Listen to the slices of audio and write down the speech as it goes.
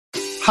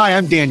Hi,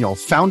 I'm Daniel,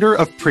 founder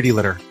of Pretty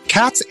Litter.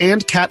 Cats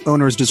and cat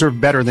owners deserve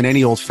better than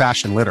any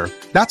old-fashioned litter.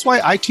 That's why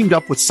I teamed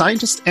up with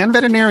scientists and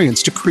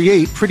veterinarians to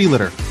create Pretty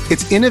Litter.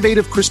 Its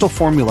innovative crystal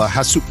formula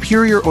has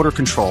superior odor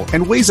control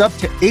and weighs up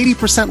to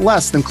 80%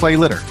 less than clay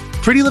litter.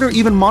 Pretty Litter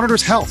even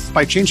monitors health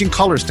by changing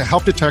colors to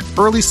help detect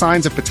early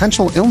signs of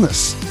potential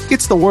illness.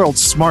 It's the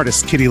world's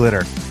smartest kitty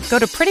litter. Go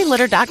to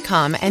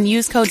prettylitter.com and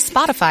use code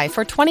SPOTIFY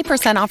for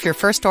 20% off your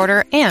first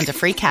order and a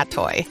free cat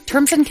toy.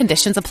 Terms and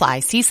conditions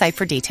apply. See site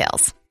for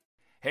details.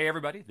 Hey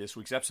everybody, this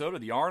week's episode of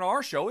the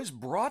R&R Show is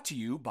brought to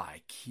you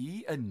by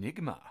Key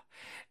Enigma.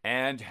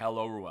 And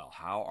hello, Ruel,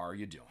 how are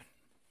you doing?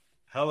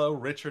 Hello,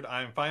 Richard.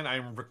 I'm fine.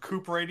 I'm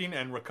recuperating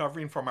and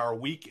recovering from our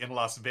week in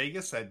Las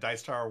Vegas at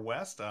Dice Tower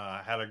West.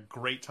 Had a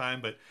great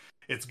time, but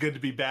it's good to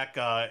be back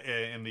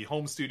in the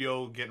home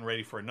studio getting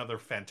ready for another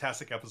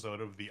fantastic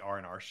episode of the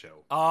R&R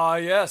Show.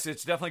 Yes,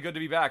 it's definitely good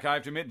to be back. I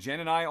have to admit, Jen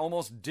and I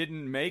almost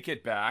didn't make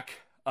it back.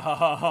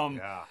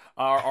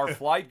 Our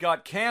flight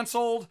got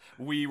canceled.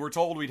 We were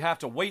told we'd have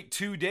to wait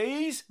 2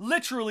 days,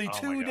 literally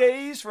 2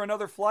 days for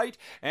another flight,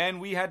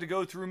 and we had to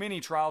go through many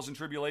trials and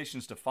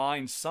tribulations to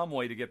find some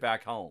way to get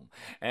back home.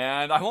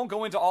 And I won't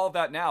go into all of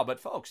that now,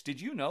 but folks,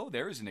 did you know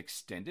there is an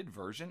extended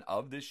version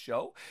of this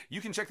show? You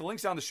can check the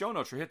links down in the show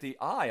notes or hit the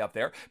I up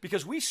there,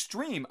 because we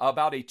stream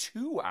about a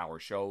 2-hour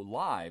show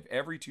live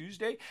every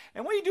Tuesday,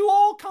 and we do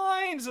all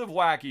kinds of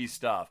wacky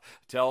stuff.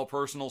 Tell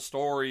personal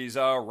stories,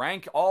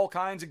 rank all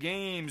kinds of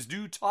games,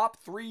 do top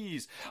threes.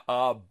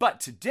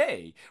 But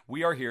today,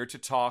 we are here to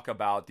talk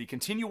about the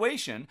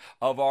continuation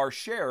of our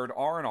shared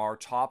R&R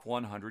top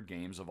 100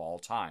 games of all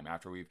time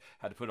after we've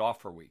had to put it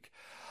off for a week.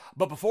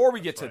 But before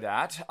we get to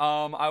that,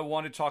 I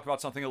want to talk about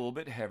something a little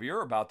bit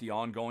heavier, about the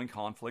ongoing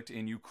conflict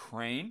in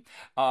Ukraine.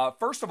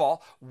 First of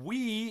all,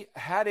 we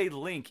had a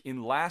link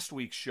in last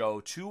week's show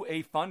to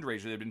a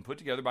fundraiser that had been put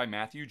together by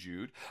Matthew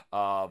Jude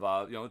of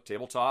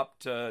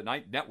Tabletop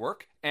Night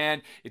Network.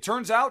 And it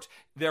turns out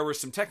there were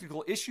some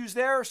technical issues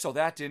there, so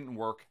that didn't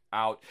work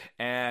out.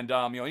 And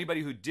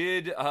anybody who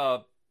did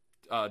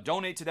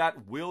donate to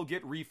that will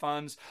get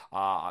refunds.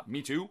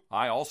 Me too.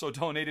 I also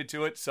donated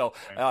to it, so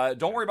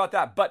don't worry about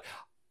that. But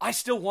I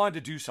still wanted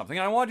to do something,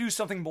 and I wanted to do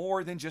something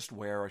more than just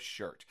wear a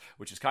shirt,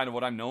 which is kind of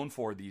what I'm known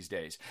for these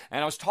days.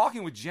 And I was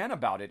talking with Jen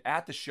about it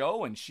at the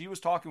show, and she was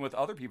talking with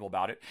other people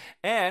about it,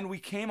 and we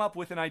came up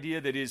with an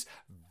idea that is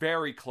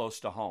very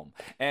close to home.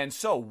 And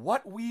so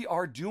what we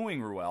are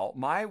doing, Ruel,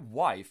 my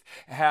wife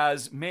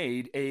has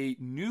made a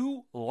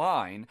new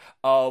line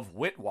of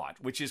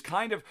Witwat, which is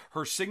kind of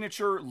her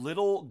signature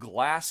little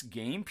glass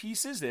game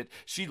pieces that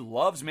she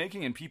loves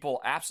making and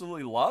people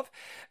absolutely love.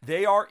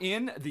 They are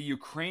in the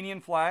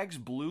Ukrainian flags,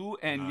 blue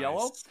and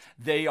yellow.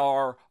 They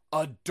are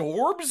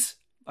adorbs,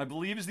 I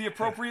believe is the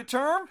appropriate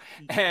term.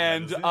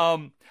 And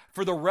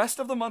for the rest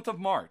of the month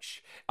of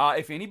March,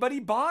 if anybody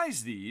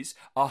buys these,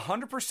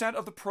 100%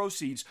 of the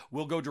proceeds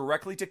will go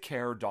directly to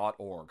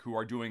care.org, who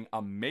are doing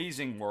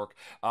amazing work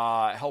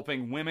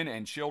helping women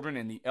and children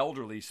and the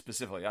elderly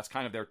specifically. That's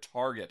kind of their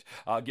target,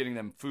 getting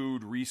them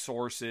food,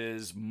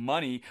 resources,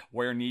 money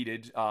where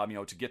needed,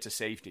 to get to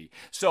safety.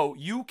 So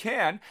you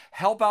can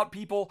help out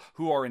people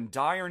who are in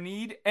dire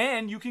need,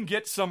 and you can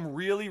get some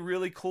really,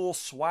 really cool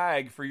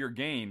swag for your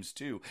games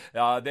too.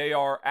 They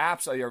are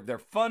they're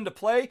fun to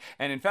play,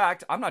 and in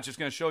fact, I'm not just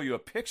going to show you a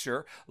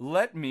picture.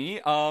 Let me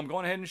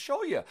go ahead and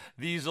show you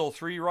these little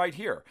three right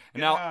here.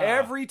 Yeah. Now,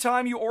 every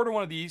time you order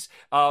one of these,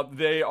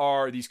 they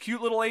are these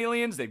cute little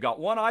aliens. They've got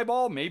one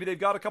eyeball. Maybe they've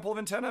got a couple of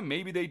antennae.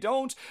 Maybe they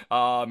don't.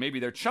 Maybe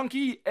they're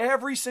chunky.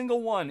 Every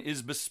single one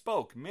is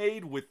bespoke,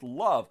 made with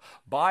love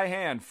by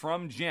hand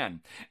from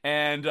Jen.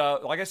 And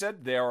like I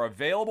said, they are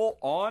available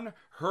on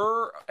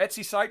her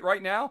Etsy site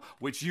right now,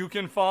 which you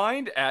can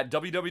find at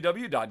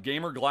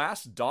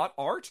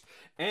www.gamerglass.art.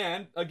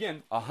 And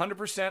again,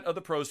 100% of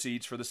the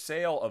proceeds for the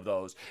sale of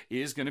those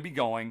is going to be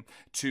going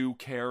to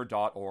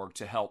care.org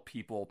to help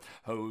people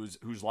whose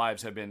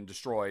lives have been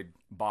destroyed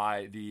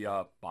by the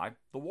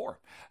war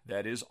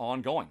that is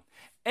ongoing.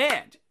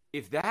 And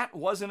if that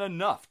wasn't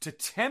enough to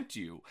tempt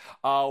you,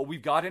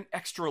 we've got an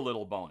extra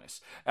little bonus.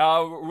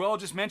 Ruel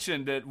just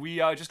mentioned that we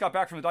just got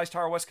back from the Dice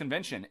Tower West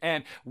convention,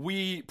 and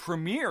we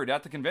premiered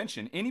at the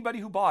convention. Anybody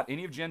who bought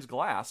any of Jen's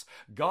glass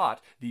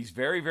got these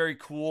very, very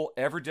cool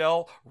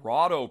Everdell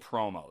Rahdo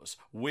promos,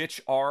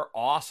 which are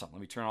awesome. Let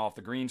me turn off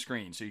the green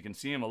screen so you can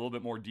see them a little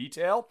bit more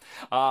detail.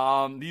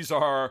 These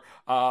are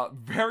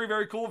very,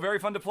 very cool, very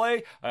fun to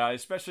play. I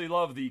especially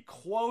love the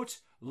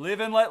quote,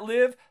 "Live and let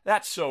live."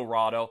 That's so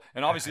Rahdo.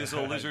 And obviously this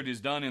little lizard is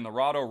done in the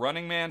Rahdo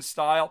Running Man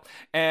style.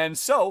 And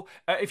so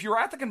if you were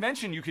at the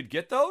convention, you could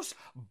get those.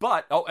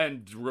 But,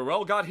 and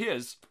Ruel got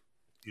his.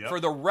 Yep. For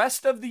the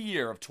rest of the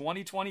year of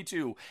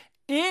 2022,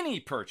 any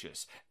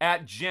purchase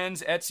at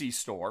Jen's Etsy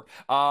store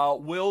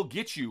will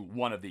get you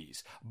one of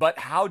these. But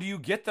how do you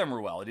get them,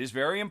 Ruel? It is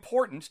very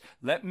important.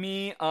 Let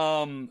me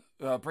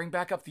bring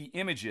back up the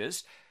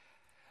images.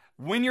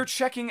 When you're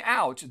checking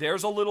out,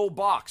 there's a little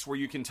box where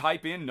you can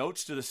type in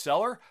notes to the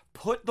seller.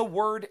 Put the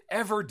word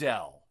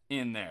Everdell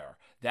in there.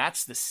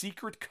 That's the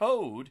secret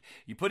code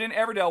you put in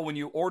Everdell when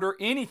you order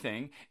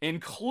anything,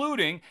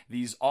 including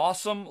these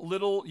awesome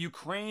little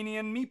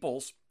Ukrainian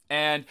meeples,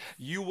 and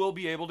you will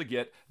be able to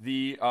get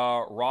the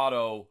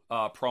Rahdo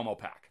promo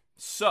pack.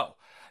 So,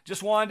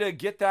 just wanted to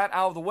get that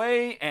out of the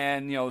way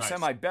and, nice.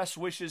 Send my best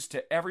wishes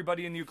to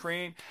everybody in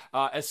Ukraine,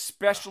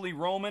 especially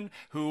Roman,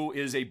 who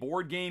is a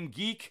board game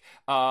geek,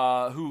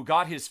 who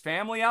got his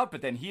family out,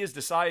 but then he has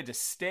decided to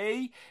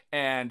stay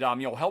and,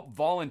 help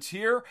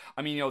volunteer.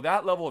 I mean,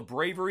 that level of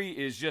bravery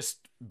is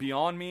just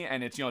beyond me,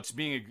 and it's, it's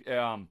being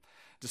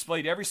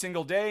displayed every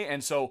single day.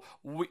 And so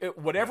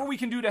whatever we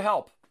can do to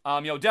help,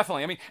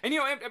 definitely. I mean, and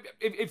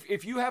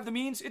if you have the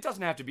means, it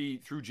doesn't have to be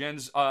through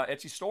Jen's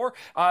Etsy store.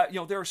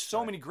 There are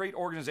so many great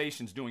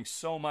organizations doing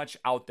so much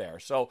out there.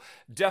 So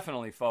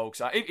definitely, folks,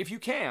 if you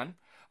can.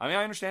 I mean,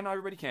 I understand not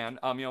everybody can.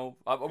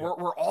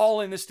 We're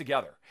all in this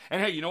together.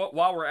 And hey, you know what?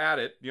 While we're at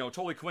it,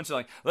 totally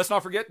coincidentally, let's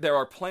not forget there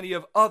are plenty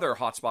of other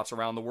hotspots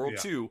around the world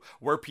too,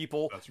 where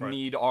people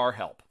need our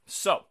help.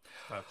 So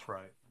that's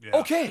right. Yeah.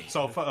 Okay.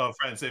 So,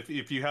 friends,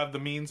 if you have the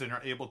means and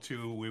are able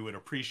to, we would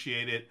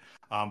appreciate it.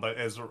 But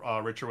as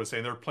Richard was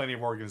saying, there are plenty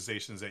of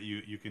organizations that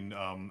you can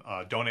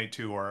donate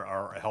to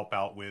or help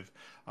out with,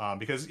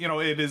 because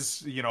it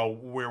is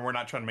we're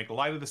not trying to make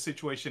light of the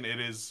situation.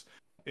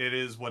 It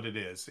is what it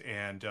is,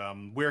 and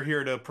we're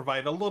here to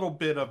provide a little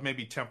bit of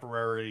maybe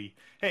temporary.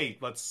 Hey,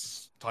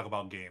 let's talk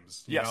about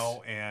games, you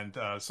know, and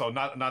so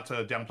not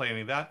to downplay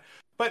any of that,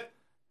 but.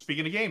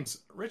 Speaking of games,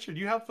 Richard,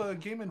 you have a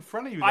game in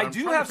front of you. I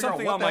do have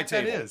something on my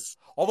table. Is.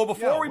 Although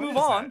before we move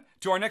on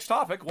to our next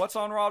topic, what's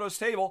on Rahdo's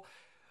table?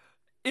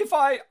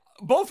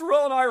 Both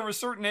Ruel and I are of a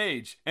certain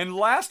age, and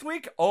last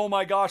week, oh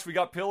my gosh, we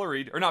got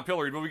pilloried, or not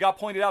pilloried, but we got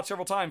pointed out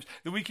several times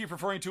that we keep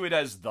referring to it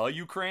as the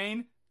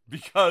Ukraine.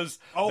 Because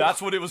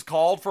that's what it was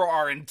called for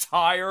our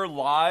entire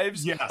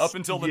lives up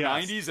until the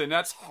 90s, and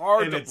that's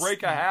hard to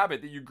break a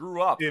habit that you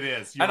grew up. It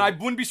is. And I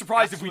wouldn't be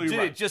surprised if we did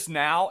it just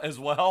now as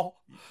well.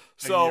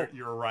 So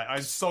you're right.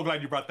 I'm so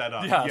glad you brought that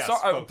up. Yeah, yes,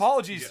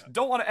 apologies. Yeah.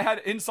 Don't want to add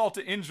insult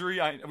to injury.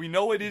 We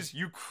know it is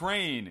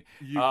Ukraine.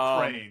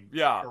 Ukraine.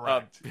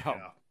 Correct.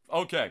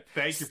 Okay.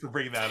 Thank you for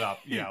bringing that up.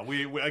 Yeah,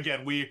 we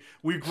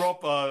grew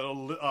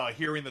up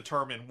hearing the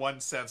term in one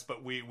sense,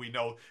 but we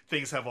know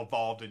things have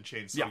evolved and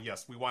changed. So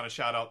yes, we want to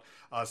shout out,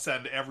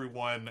 send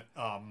everyone,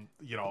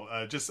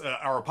 just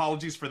our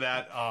apologies for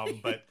that.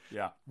 But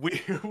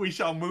we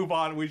shall move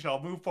on. We shall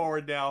move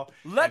forward now.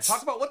 Let's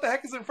talk about what the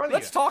heck is in front of you.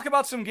 Let's talk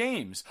about some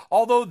games.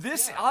 Although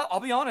this, I'll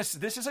be honest,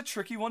 this is a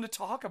tricky one to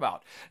talk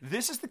about.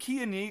 This is the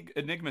Key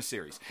Enigma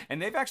series,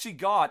 and they've actually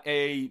got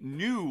a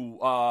new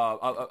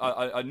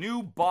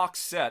box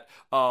set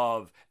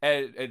of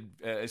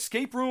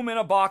escape room in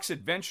a box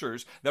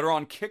adventures that are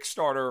on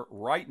Kickstarter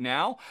right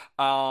now.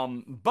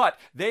 But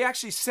they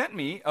actually sent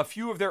me a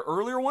few of their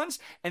earlier ones,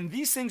 and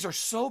these things are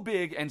so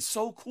big and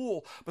so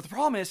cool. But the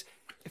problem is,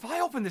 if I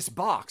open this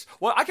box,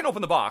 I can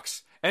open the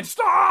box and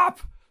stop.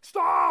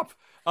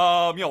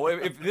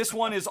 If this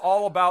one is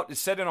all about,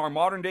 it's set in our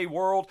modern day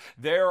world,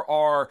 there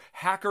are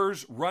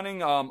hackers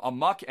running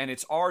amok, and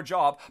it's our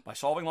job, by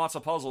solving lots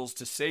of puzzles,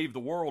 to save the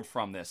world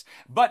from this.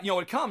 But,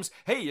 it comes,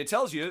 it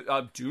tells you,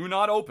 do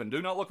not open,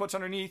 do not look what's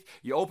underneath.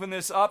 You open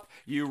this up,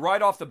 you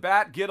right off the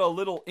bat get a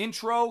little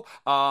intro,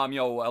 a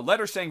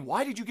letter saying,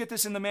 why did you get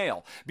this in the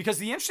mail? Because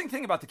the interesting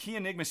thing about the Key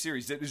Enigma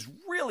series that is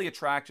really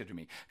attractive to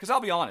me, because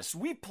I'll be honest,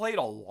 we played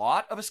a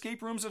lot of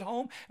escape rooms at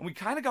home, and we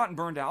kind of gotten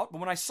burned out,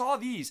 but when I saw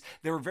these,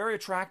 they were very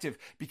attractive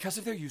because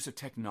of their use of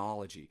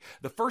technology.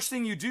 The first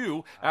thing you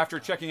do after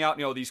checking out,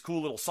 these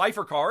cool little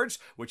cipher cards,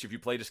 which if you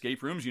played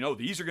escape rooms,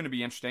 these are going to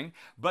be interesting,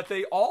 but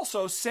they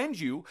also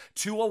send you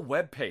to a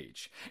web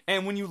page.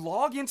 And when you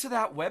log into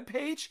that web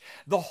page,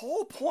 the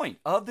whole point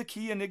of the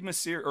Key Enigma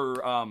series,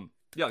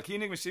 the Key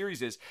Enigma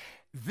series is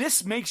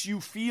this makes you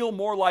feel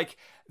more like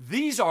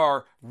these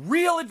are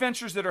real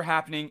adventures that are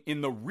happening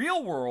in the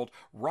real world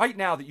right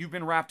now that you've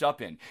been wrapped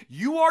up in.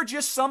 You are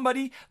just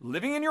somebody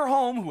living in your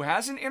home who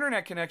has an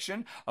internet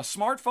connection, a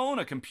smartphone,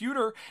 a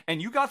computer,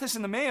 and you got this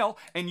in the mail,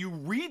 and you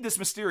read this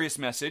mysterious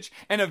message,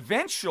 and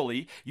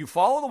eventually you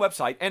follow the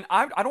website. And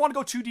I don't want to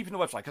go too deep in the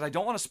website because I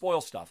don't want to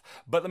spoil stuff,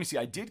 but let me see,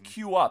 I did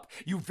queue up.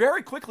 You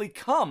very quickly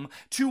come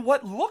to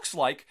what looks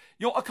like,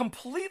 a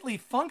completely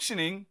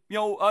functioning,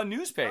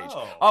 news page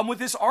with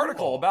this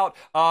article about,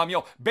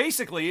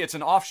 basically it's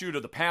an offshoot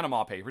of the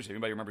Panama Papers.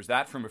 Anybody remembers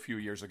that from a few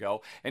years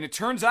ago? And it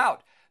turns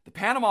out the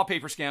Panama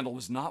Paper scandal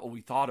was not what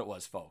we thought it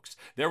was, folks.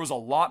 There was a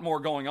lot more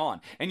going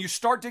on. And you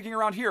start digging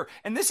around here,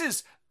 and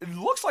it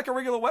looks like a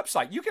regular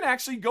website. You can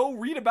actually go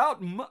read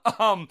about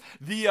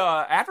the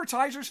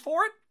advertisers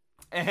for it.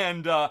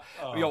 And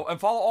and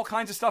follow all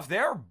kinds of stuff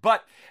there,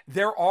 but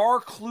there are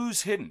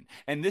clues hidden,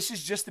 and this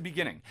is just the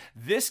beginning.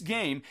 This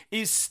game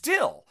is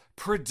still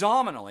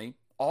predominantly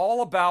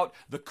all about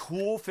the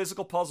cool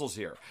physical puzzles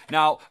here.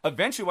 Now,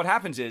 eventually what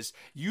happens is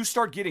you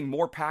start getting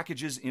more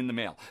packages in the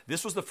mail.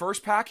 This was the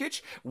first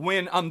package.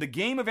 When the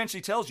game eventually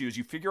tells you, as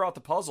you figure out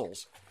the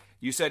puzzles,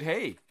 you said,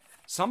 hey,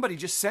 somebody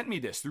just sent me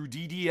this through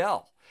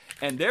DDL.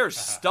 And there's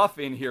stuff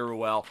in here,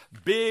 well,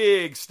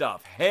 big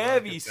stuff,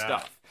 heavy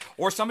stuff.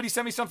 Or somebody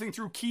sent me something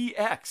through Key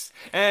X.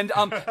 And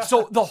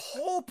so the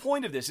whole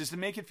point of this is to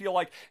make it feel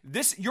like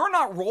this, you're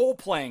not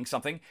role-playing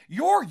something.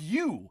 You're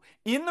you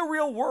in the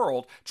real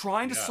world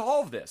trying to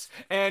solve this.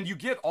 And you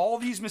get all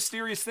these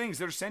mysterious things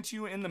that are sent to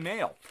you in the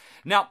mail.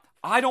 Now,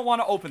 I don't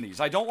want to open these.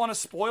 I don't want to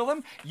spoil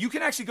them. You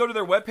can actually go to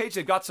their webpage.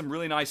 They've got some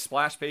really nice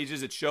splash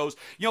pages. It shows,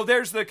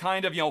 there's the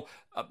kind of,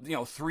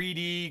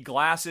 3D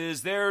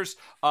glasses. There's,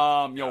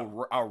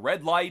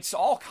 red lights,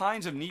 all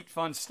kinds of neat,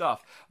 fun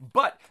stuff.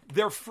 But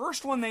their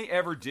first one they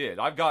ever did,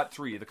 I've got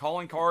 3. The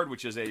Calling Card,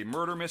 which is a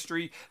murder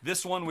mystery.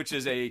 This one, which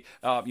is a,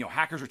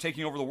 hackers are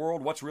taking over the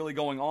world. What's really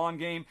going on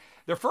game.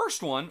 Their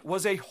first one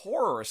was a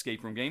horror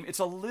escape room game. It's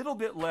a little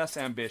bit less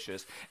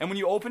ambitious. And when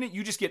you open it,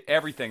 you just get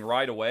everything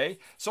right away.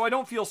 So I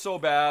don't feel so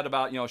bad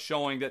about,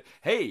 showing that,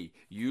 hey,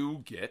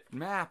 you get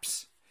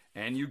maps.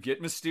 And you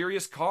get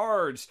mysterious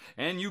cards,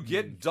 and you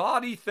get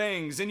dotty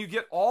things, and you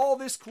get all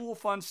this cool,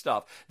 fun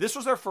stuff. This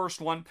was their first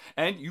one,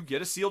 and you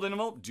get a sealed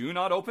envelope. Do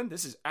not open.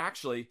 This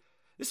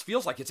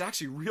feels like it's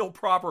actually real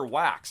proper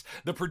wax.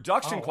 The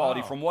production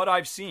quality, from what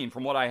I've seen,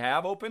 from what I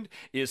have opened,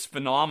 is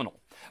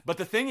phenomenal. But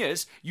the thing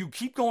is, you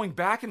keep going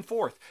back and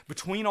forth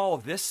between all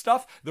of this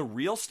stuff, the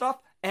real stuff,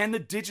 and the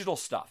digital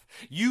stuff.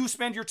 You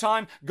spend your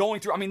time going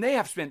through, they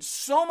have spent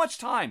so much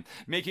time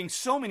making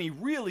so many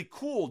really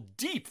cool,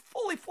 deep,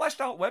 fully fleshed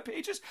out web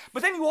pages,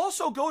 but then you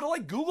also go to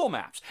like Google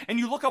Maps and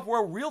you look up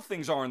where real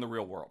things are in the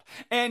real world.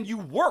 And you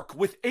work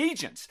with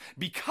agents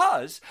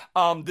because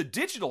the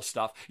digital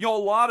stuff, a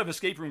lot of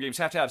escape room games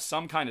have to have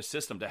some kind of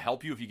system to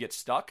help you if you get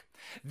stuck.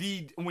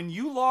 When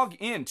you log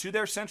in to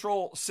their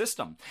central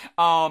system,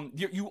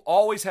 you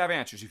always have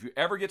answers if you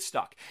ever get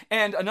stuck.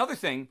 And another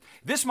thing,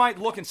 this might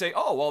look and say,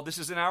 oh, well, this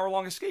is an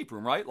hour-long escape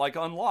room, right? Like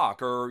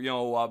Unlock or,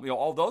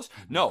 all those.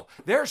 No,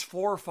 there's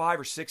 4 or 5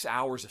 or 6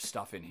 hours of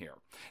stuff in here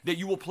that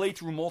you will play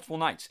through multiple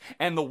nights.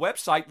 And the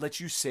website lets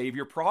you save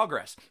your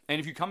progress. And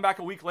if you come back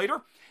a week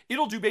later,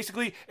 it'll do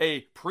basically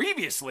a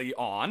previously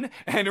on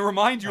and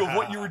remind you of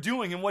what you were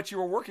doing and what you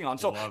were working on.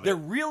 So they're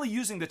really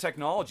using the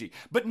technology,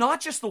 but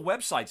not just the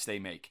websites they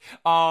make.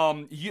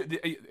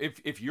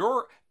 If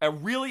you're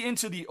really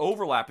into the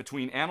overlap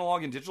between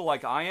analog and digital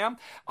like I am,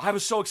 I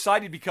was so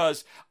excited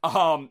because,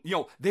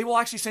 they will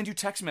actually send you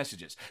text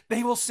messages.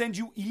 They will send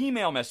you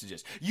email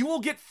messages. You will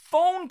get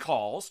phone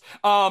calls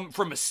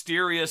from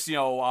mysterious,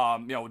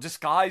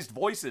 disguised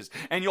voices,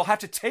 and you'll have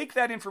to take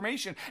that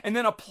information and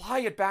then apply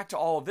it back to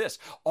all of this.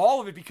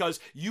 All of it because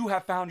you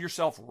have found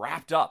yourself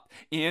wrapped up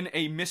in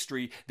a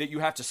mystery that you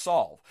have to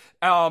solve.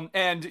 There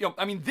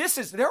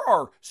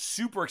are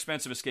super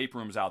expensive escape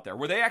rooms out there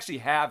where they actually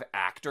have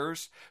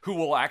actors who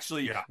will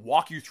actually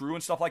walk you through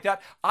and stuff like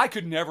that. I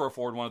could never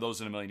afford one of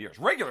those in a million years.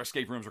 Regular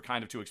escape rooms are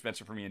kind of too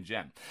expensive for me and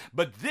Jen.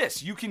 But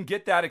this, you can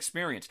get that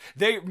experience.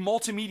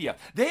 Multimedia.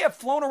 They have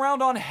flown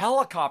around on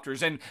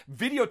helicopters and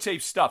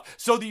videotape stuff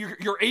so that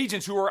your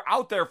agents who are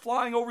out there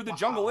flying over the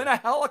jungle in a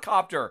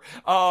helicopter,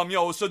 so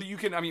that you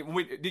can,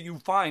 that you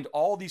find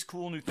all these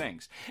cool new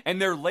things.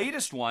 And their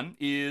latest one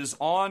is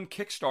on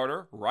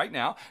Kickstarter right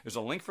now. There's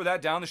a link for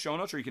that down in the show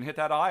notes, or you can hit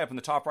that eye up in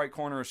the top right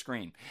corner of the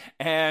screen.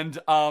 And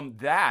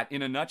that,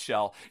 in a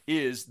nutshell,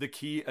 is the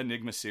Key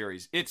Enigma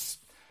series. It's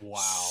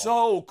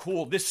so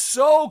cool.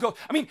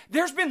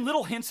 There's been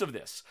little hints of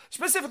this,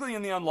 specifically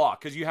in the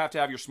Unlock, because you have to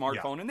have your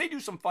smartphone, and they do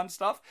some fun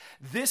stuff.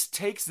 This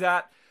takes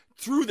that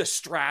through the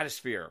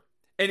stratosphere,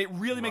 and it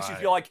really makes you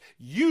feel like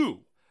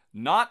you,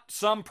 not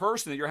some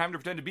person that you're having to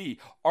pretend to be,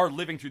 are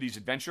living through these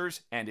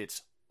adventures, and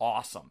it's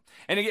awesome.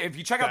 And again, if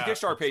you check out the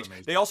Kickstarter page,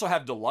 they also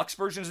have deluxe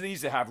versions of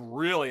these that have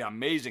really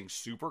amazing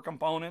super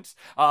components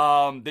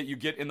that you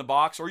get in the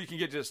box, or you can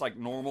get just like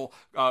normal,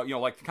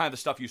 like kind of the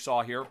stuff you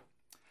saw here.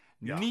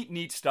 Yeah.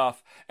 Neat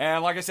stuff.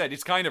 And like I said,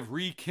 it's kind of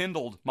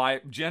rekindled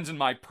Jen's and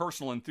my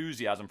personal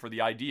enthusiasm for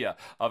the idea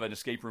of an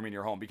escape room in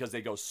your home because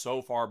they go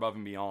so far above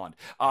and beyond.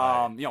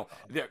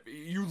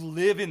 You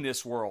live in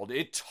this world.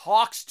 It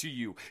talks to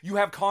you. You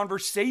have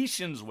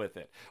conversations with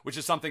it, which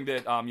is something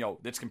that,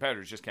 its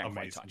competitors just can't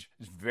quite touch.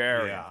 It's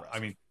very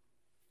impressive.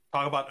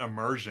 Talk about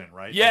immersion,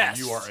 right? Yes.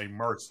 You are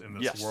immersed in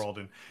this world.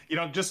 And,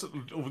 just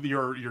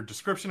your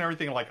description and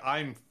everything, like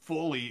I'm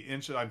fully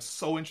interested. I'm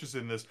so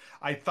interested in this.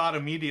 I thought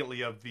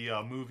immediately of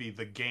the movie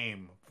The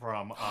Game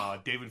from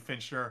David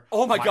Fincher.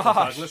 Oh my Michael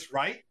gosh. Douglas,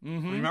 right?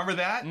 Mm-hmm. Remember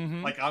that?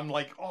 Mm-hmm. Like, I'm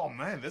like, oh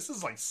man, this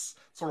is like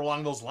sort of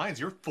along those lines.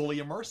 You're fully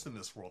immersed in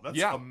this world.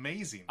 That's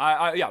amazing.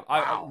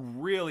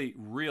 Really,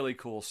 really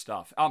cool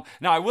stuff.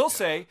 Now I will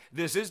say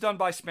this is done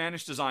by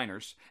Spanish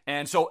designers,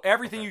 and so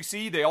everything you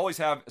see, they always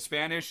have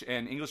Spanish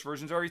and English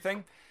versions of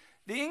everything.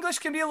 The English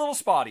can be a little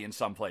spotty in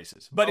some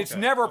places, but it's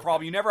never a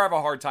problem. You never have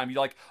a hard time.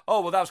 You're like, oh,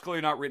 well, that was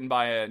clearly not written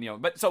by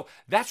but so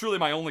that's really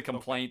my only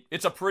complaint.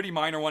 It's a pretty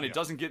minor one. It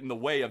doesn't get in the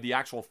way of the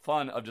actual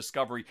fun of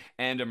discovery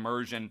and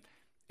immersion.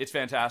 It's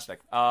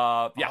fantastic.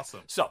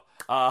 Awesome. So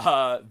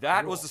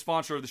that was the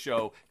sponsor of the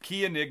show,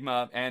 Key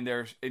Enigma, and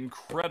their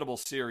incredible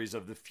series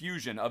of the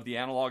fusion of the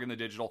analog and the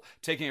digital,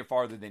 taking it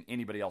farther than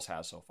anybody else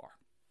has so far.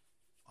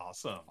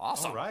 Awesome.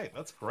 All right.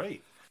 That's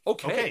great.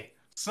 Okay.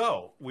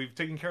 So we've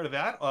taken care of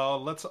that.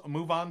 Let's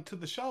move on to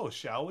the show,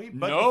 shall we?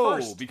 But no,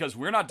 first, because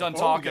we're not done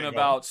talking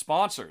about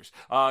sponsors.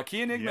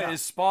 Key Enigma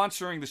is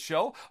sponsoring the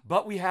show,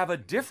 but we have a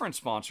different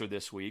sponsor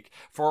this week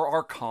for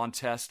our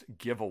contest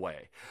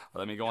giveaway.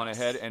 Let me go on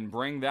ahead and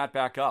bring that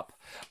back up.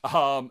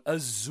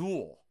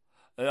 Azul.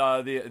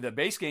 The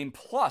base game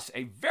plus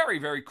a very,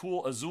 very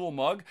cool Azul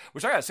mug,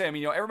 which I gotta say, I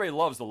mean, everybody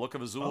loves the look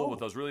of Azul with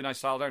those really nice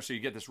style there. So you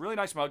get this really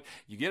nice mug,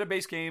 you get a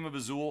base game of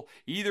Azul.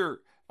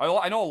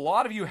 I know a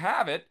lot of you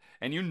have it,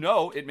 and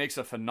it makes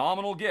a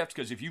phenomenal gift,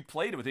 because if you've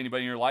played it with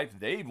anybody in your life,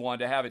 they've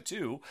wanted to have it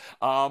too.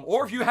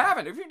 Or if you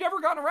haven't, if you've never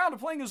gotten around to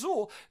playing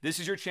Azul, this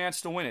is your chance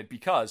to win it,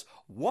 because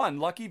one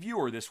lucky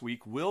viewer this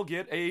week will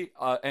get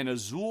an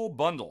Azul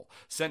bundle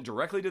sent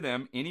directly to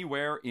them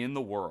anywhere in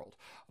the world.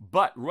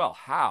 But, well,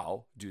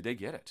 how do they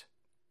get it?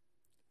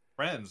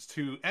 Friends,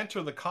 to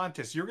enter the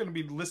contest, you're going to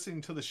be listening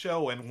to the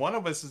show, and one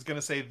of us is going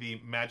to say the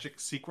magic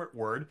secret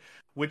word,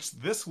 which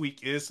this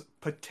week is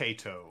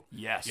potato.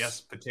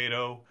 Yes,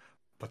 potato,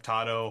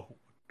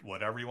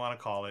 whatever you want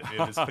to call it.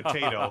 It is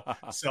potato.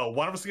 So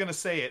one of us is going to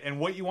say it, and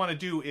what you want to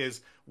do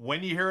is,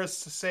 when you hear us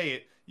say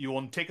it, you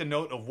will take a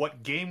note of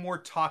what game we're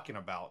talking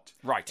about.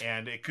 Right.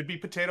 And it could be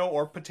potato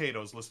or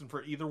potatoes. Listen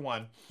for either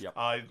one. Yep.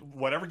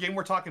 Whatever game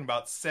we're talking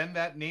about, send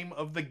that name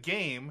of the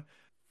game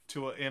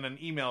in an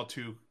email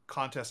to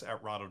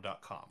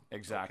contest@rahdo.com.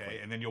 Exactly. Okay?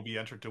 And then you'll be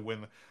entered to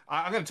win.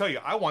 I'm going to tell you,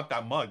 I want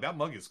that mug. That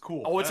mug is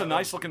cool. Oh, it's a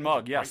nice looking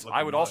mug. Yes.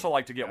 I would also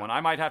like to get one.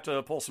 I might have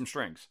to pull some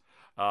strings,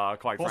 quite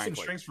frankly. Pull some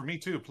strings for me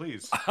too,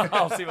 please.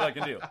 I'll see what I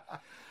can do.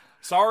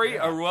 Sorry,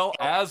 well,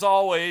 as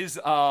always,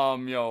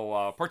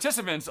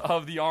 participants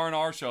of the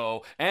R&R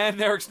show and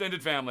their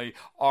extended family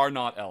are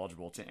not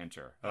eligible to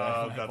enter.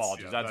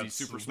 Apologies. That's a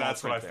super small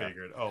That's what I there.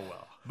 figued. Oh,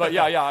 well. But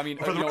yeah, I mean,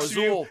 for the rest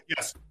Azul, of you,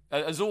 yes.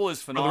 Azul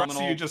is phenomenal. For the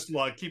rest of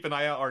you, just keep an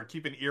eye out or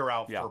keep an ear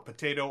out for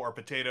potato or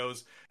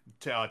potatoes.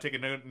 Take a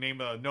note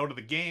of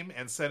the game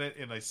and send it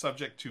in a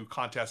subject to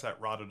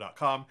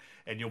contest@rahdo.com,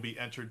 and you'll be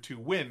entered to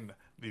win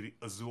the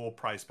Azul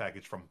prize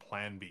package from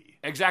Plan B.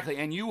 Exactly,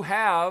 and you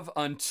have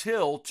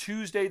until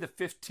Tuesday the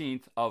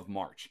 15th of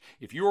March.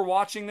 If you were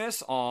watching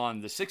this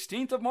on the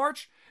 16th of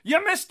March,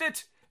 you missed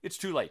it. It's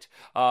too late.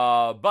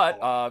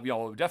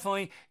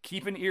 Definitely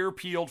keep an ear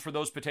peeled for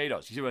those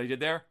potatoes. You see what I did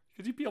there?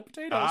 Because you peel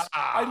potatoes.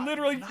 I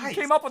literally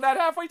came up with that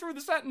halfway through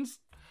the sentence.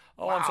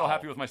 Oh, wow. I'm so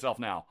happy with myself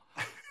now.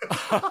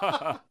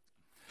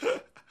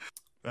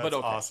 That's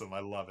awesome. I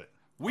love it.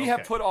 We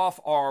have put off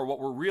what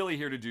we're really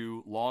here to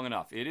do long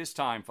enough. It is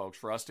time, folks,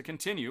 for us to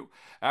continue,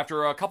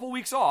 after a couple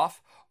weeks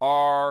off,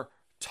 our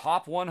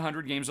top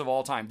 100 games of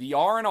all time, the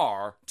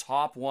R&R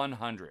top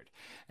 100.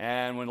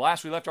 And when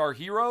last we left our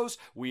heroes,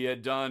 we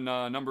had done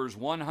numbers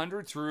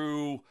 100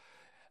 through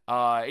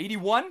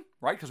 81,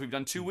 right? Because we've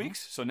done 2 weeks.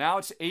 So now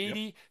it's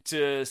 80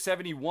 to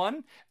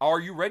 71. Are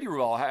you ready,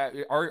 Ruel?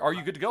 Are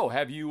you good to go?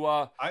 Have you?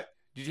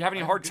 Did you have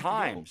any hard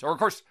times? Or, of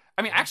course,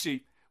 I mean,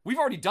 actually, we've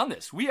already done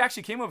this. We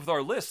actually came up with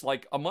our list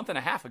like a month and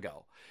a half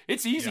ago.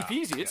 It's easy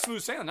peasy. It's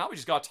smooth sailing. Now we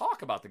just got to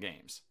talk about the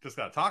games. Just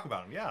got to talk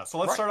about them, yeah. So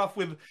let's start off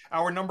with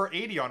our number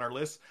 80 on our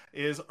list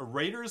is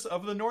Raiders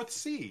of the North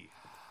Sea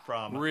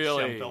from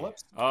Shem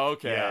Phillips.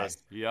 Okay. Yes.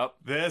 Yep.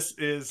 This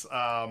is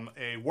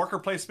a worker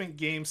placement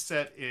game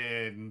set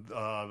in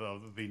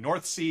the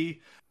North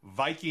Sea,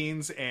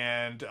 Vikings,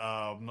 and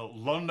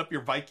loading up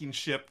your Viking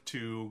ship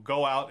to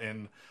go out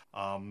and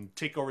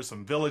take over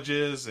some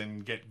villages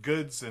and get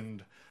goods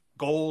and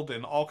gold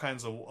and all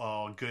kinds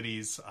of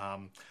goodies.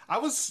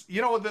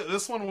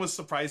 This one was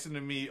surprising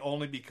to me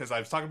only because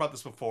I've talked about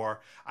this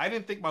before. I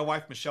didn't think my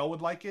wife Michelle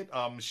would like it.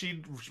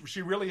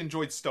 She really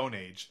enjoyed Stone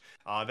Age.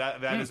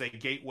 That is a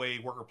gateway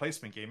worker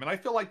placement game, and I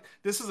feel like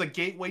this is a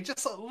gateway,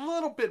 just a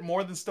little bit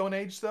more than Stone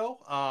Age though.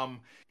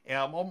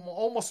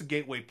 Almost a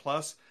gateway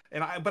plus.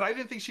 But I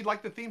didn't think she'd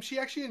like the theme. She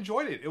actually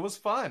enjoyed it. It was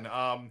fun.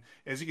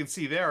 As you can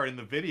see there in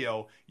the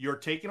video, you're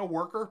taking a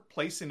worker,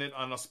 placing it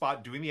on a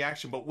spot, doing the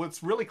action. But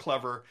what's really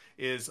clever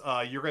is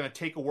you're going to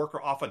take a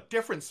worker off a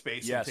different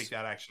space and take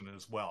that action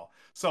as well.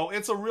 So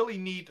it's a really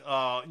neat,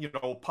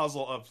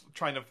 puzzle of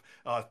trying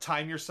to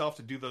time yourself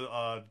to do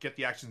get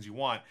the actions you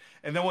want.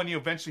 And then when you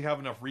eventually have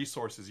enough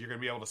resources, you're going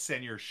to be able to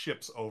send your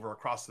ships over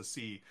across the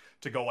sea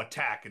to go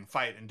attack and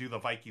fight and do the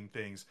Viking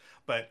things.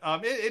 But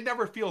it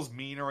never feels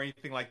mean or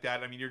anything like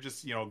that. I mean, you're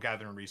just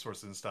gathering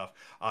resources and stuff.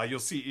 You'll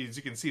see, as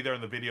you can see there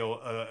in the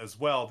video as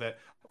well, that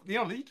they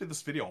did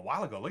this video a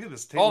while ago. Look at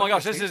this table. Oh my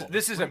gosh,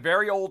 this is a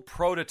very old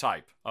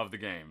prototype of the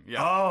game.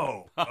 Yeah.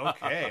 Oh,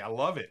 okay. I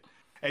love it.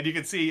 And you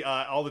can see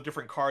all the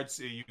different cards.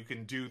 You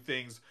can do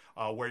things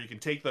where you can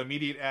take the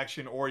immediate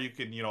action, or you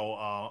can do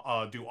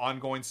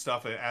ongoing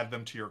stuff and add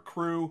them to your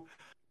crew.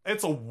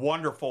 It's a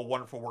wonderful,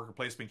 wonderful worker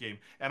placement game.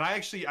 And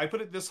I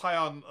put it this high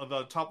on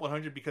the top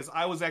 100 because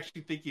I was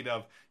actually thinking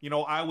of,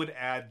 I would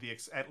add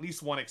at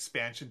least one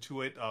expansion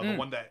to it. The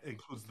one that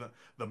includes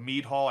the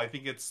Mead Hall. I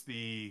think it's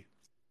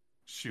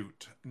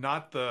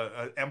not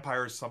the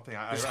Empire something.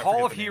 There's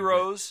Hall of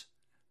Heroes.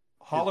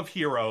 Hall of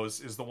Heroes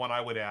is the one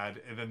I would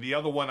add, and then the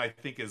other one I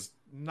think is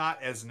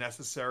not as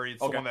necessary.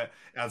 It's the one that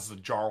has the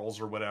Jarls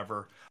or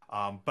whatever.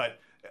 But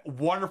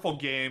wonderful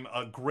game,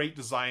 a great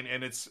design,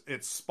 and it's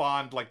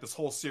spawned like this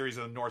whole series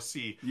in the North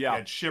Sea. Yeah. You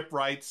had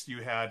shipwrights,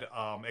 you had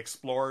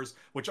explorers,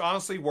 which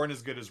honestly weren't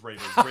as good as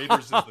Raiders.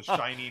 Raiders is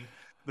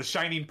the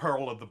shining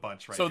pearl of the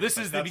bunch, right? So this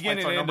is the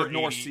beginning and end of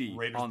North Sea.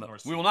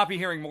 North Sea. We will not be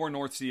hearing more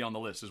North Sea on the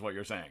list, is what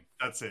you're saying.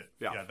 That's it.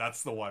 Yeah,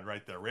 that's the one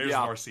right there. Raiders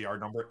of North Sea are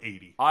number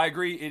 80. I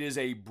agree. It is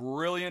a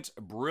brilliant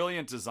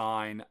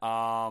design.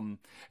 And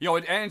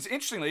it's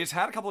interestingly, it's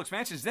had a couple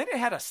expansions. Then it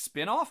had a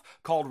spin-off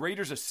called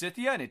Raiders of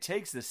Scythia, and it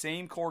takes the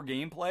same core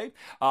gameplay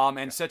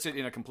and sets it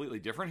in a completely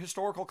different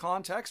historical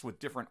context with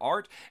different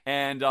art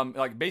and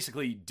like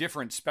basically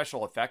different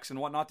special effects and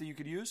whatnot that you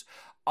could use.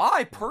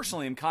 I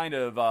personally am kind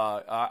of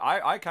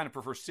I kind of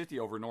prefer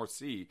Scythia over North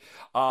Sea,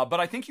 but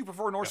I think you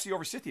prefer North Sea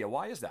over Scythia.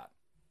 Why is that?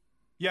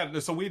 Yeah,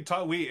 so we'd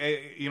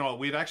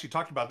actually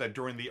talked about that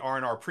during the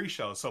R&R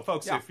pre-show. So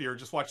folks, if you're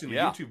just watching the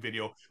YouTube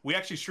video, we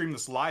actually stream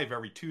this live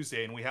every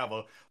Tuesday, and we have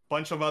a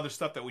bunch of other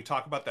stuff that we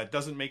talk about that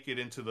doesn't make it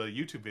into the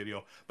YouTube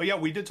video. But yeah,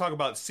 we did talk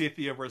about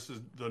Scythia versus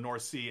the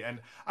North Sea, and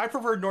I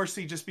prefer North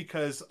Sea just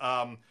because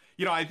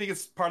I think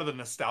it's part of the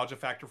nostalgia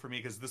factor for me,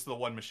 because this is the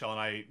one Michelle and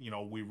I,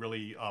 we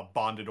really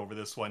bonded over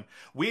this one.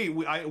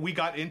 We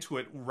got into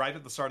it right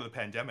at the start of the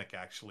pandemic,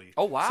 actually.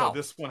 Oh, wow. So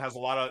this one has a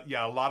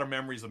lot of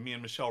memories of me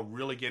and Michelle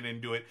really getting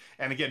into it.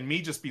 And again,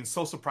 me just being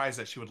so surprised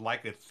that she would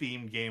like a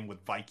themed game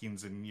with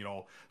Vikings and,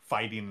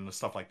 fighting and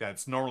stuff like that.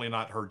 It's normally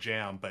not her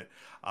jam, but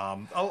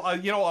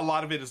a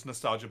lot of it is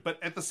nostalgia.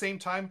 But at the same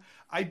time,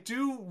 I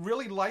do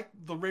really like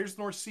the Raiders of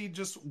the North Sea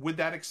just with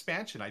that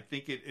expansion. I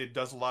think it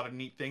does a lot of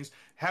neat things.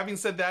 Having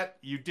said that,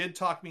 you did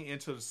talk me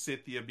into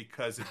Scythia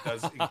because it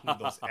does include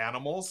those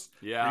animals.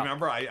 Yeah.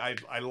 Remember,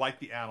 I like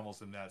the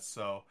animals in that.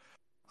 So,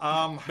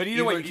 but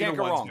either way, you can't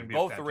go wrong.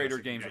 Both the Raider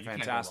games are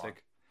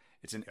fantastic.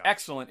 It's an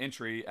excellent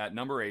entry at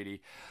number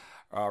 80.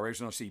 Raiders of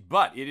the North Sea.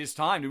 But it is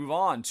time to move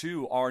on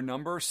to our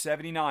number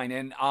 79.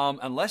 And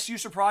unless you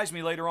surprise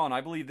me later on,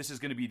 I believe this is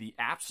going to be the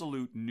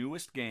absolute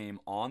newest game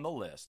on the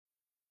list.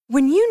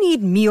 When you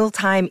need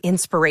mealtime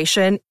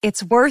inspiration,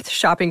 it's worth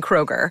shopping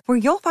Kroger, where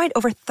you'll find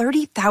over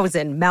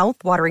 30,000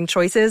 mouth-watering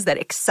choices that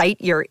excite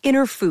your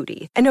inner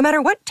foodie. And no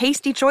matter what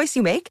tasty choice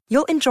you make,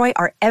 you'll enjoy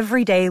our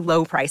everyday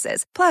low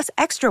prices, plus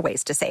extra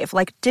ways to save,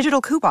 like digital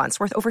coupons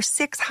worth over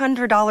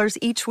 $600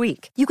 each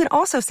week. You can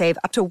also save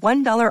up to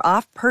 $1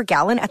 off per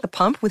gallon at the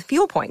pump with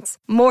fuel points.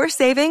 More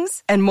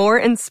savings and more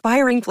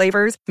inspiring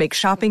flavors make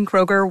shopping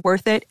Kroger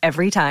worth it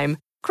every time.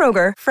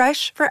 Kroger,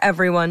 fresh for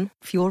everyone.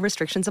 Fuel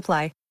restrictions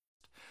apply.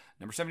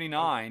 Number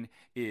 79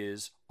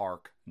 is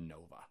Ark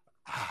Nova.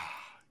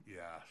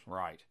 Yeah.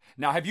 Right.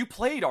 Now, have you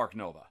played Ark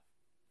Nova?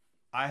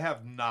 I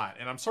have not,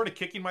 and I'm sort of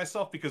kicking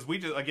myself because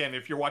again,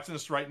 if you're watching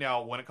this right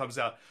now when it comes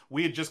out,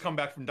 we had just come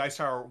back from Dice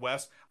Tower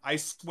West. I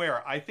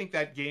swear, I think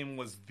that game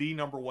was the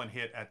number one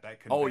hit at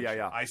that convention. Oh,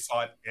 yeah. I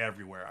saw it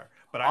everywhere,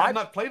 but I have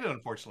not played it,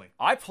 unfortunately.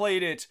 I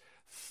played it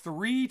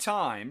 3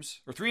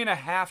 times, or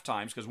 3.5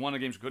 times, because one of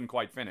the games we couldn't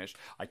quite finish.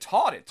 I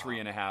taught it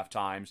 3.5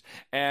 times,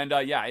 and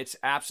it's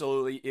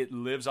absolutely, it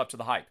lives up to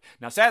the hype.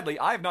 Now, sadly,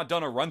 I have not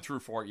done a run-through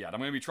for it yet. I'm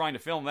going to be trying to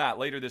film that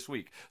later this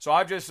week. So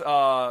I've just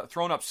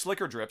thrown up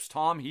Slicker Drips,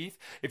 Tom Heath.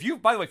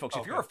 By the way, folks,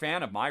 if you're a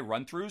fan of my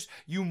run-throughs,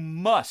 you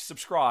must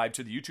subscribe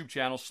to the YouTube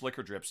channel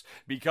Slicker Drips,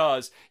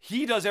 because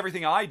he does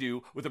everything I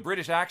do with a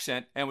British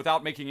accent and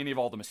without making any of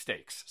all the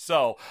mistakes.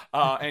 So,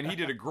 and he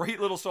did a great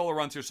little solo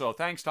run-through. So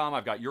thanks, Tom.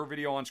 I've got your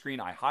video on screen.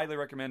 I highly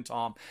recommend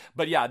Tom.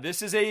 But yeah,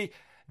 this is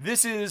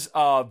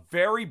a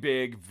very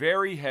big,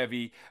 very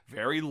heavy,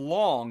 very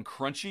long,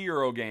 crunchy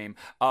Euro game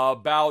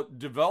about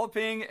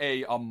developing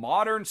a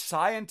modern,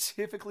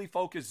 scientifically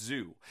focused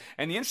zoo.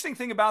 And the interesting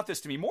thing about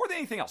this to me, more than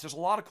anything else, there's a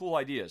lot of cool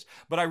ideas,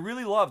 but I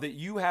really love that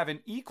you have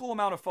an equal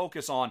amount of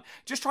focus on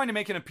just trying to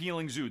make an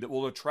appealing zoo that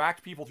will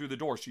attract people through the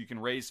door so you can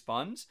raise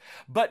funds.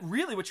 But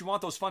really what you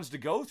want those funds to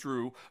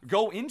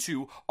go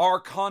into are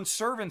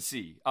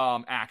conservancy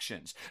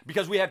actions,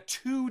 because we have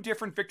 2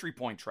 different victory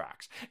point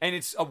tracks. And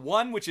it's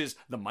one which is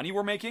the money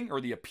we're making,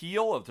 or the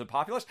appeal of the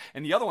populace,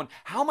 and the other one,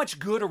 how much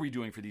good are we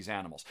doing for these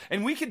animals?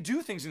 And we could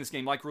do things in this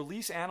game like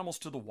release animals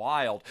to the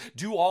wild,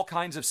 do all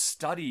kinds of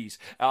studies,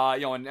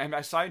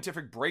 and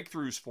scientific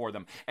breakthroughs for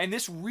them. And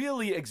this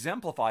really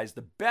exemplifies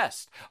the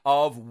best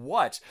of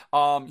what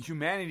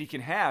humanity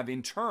can have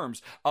in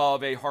terms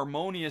of a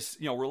harmonious,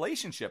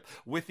 relationship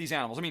with these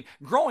animals. I mean,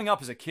 growing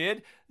up as a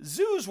kid,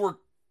 zoos were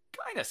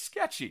kind of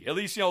sketchy, at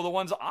least, the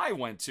ones I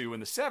went to in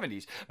the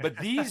 70s. But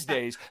these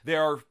days, they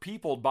are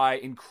peopled by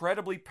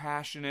incredibly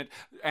passionate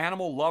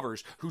animal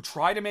lovers who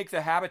try to make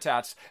the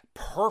habitats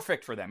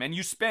perfect for them. And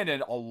you spend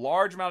a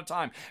large amount of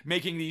time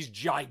making these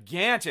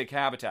gigantic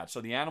habitats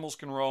so the animals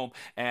can roam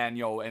and,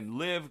 and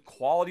live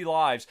quality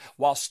lives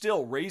while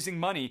still raising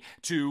money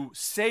to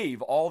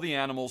save all the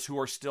animals who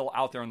are still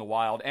out there in the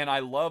wild. And I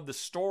love the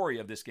story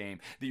of this game,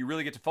 that you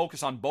really get to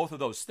focus on both of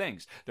those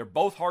things. They're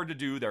both hard to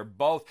do.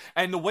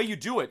 And the way you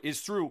do it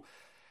is through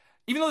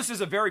even though this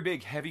is a very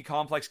big, heavy,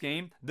 complex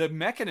game, the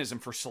mechanism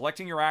for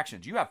selecting your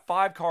actions, you have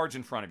 5 cards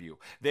in front of you.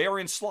 They are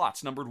in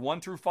slots numbered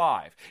 1 through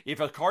 5. If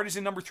a card is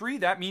in number 3,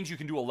 that means you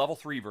can do a level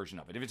 3 version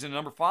of it. If it's in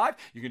number 5,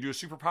 you can do a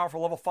super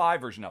powerful level 5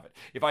 version of it.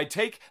 If I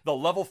take the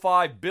level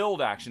 5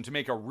 build action to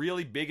make a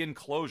really big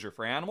enclosure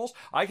for animals,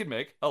 I could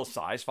make a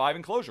size 5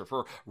 enclosure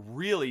for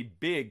really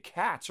big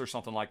cats or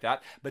something like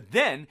that. But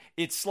then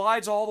it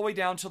slides all the way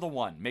down to the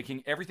 1,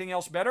 making everything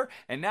else better.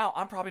 And now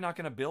I'm probably not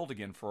going to build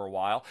again for a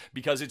while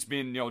because it's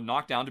been,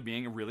 knocked down to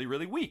being really,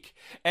 really weak.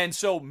 And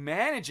so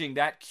managing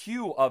that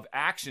queue of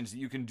actions that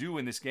you can do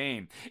in this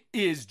game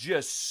is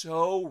just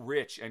so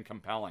rich and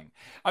compelling.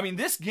 I mean,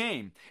 this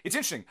game, it's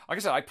interesting. Like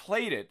I said, I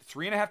played it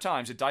 3.5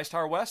 times at Dice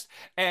Tower West,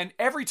 and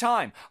every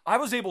time I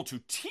was able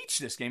to teach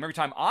this game, every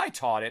time I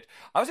taught it,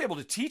 I was able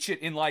to teach it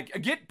in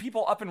get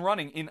people up and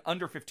running in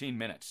under 15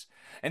 minutes.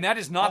 And that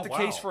is not the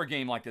case for a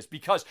game like this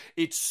because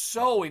it's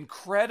so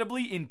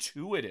incredibly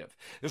intuitive.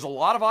 There's a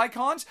lot of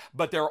icons,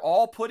 but they're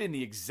all put in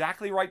the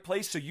exactly right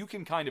place so you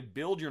can kind of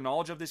build your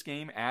knowledge of this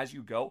game as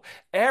you go.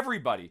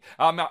 Everybody,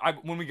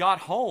 when we got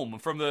home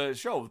from the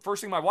show, the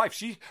first thing my wife,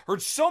 she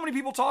heard so many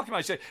people talking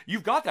about it. She said,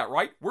 "You've got that,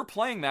 right? We're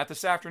playing that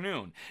this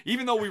afternoon."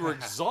 Even though we were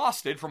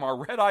exhausted from our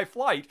red-eye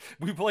flight,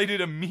 we played it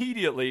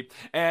immediately.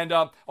 And,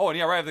 right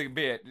after the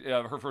bit,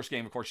 her first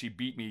game, of course, she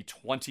beat me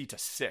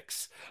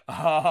 20-6,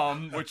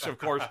 which, of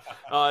course,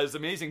 is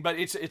amazing. But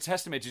it's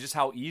testament to just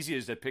how easy it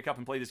is to pick up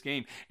and play this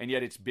game, and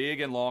yet it's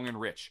big and long and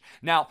rich.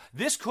 Now,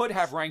 this could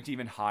have ranked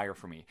even higher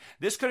for me.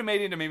 This could have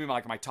made it into maybe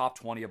my top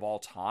 20 of all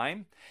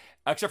time,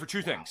 except for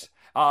 2 things.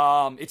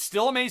 It's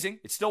still amazing.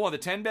 It's still one of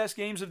the 10 best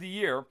games of the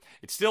year.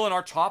 It's still in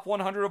our top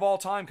 100 of all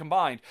time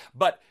combined.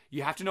 But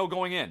you have to know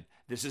going in,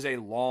 this is a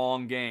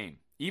long game.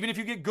 Even if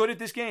you get good at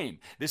this game,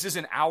 this is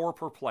an hour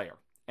per player.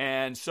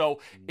 And so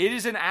it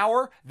is an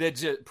hour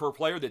per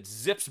player that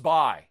zips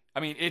by. I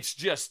mean, it's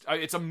just,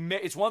 it's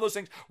one of those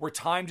things where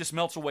time just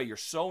melts away. You're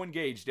so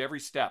engaged every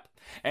step.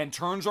 And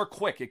turns are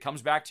quick. It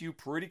comes back to you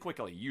pretty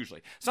quickly,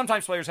 usually.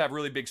 Sometimes players have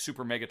really big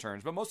super mega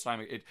turns, but most of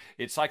the time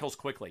it cycles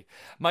quickly.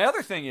 My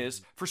other thing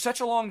is, for such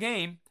a long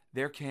game,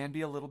 there can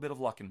be a little bit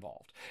of luck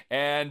involved.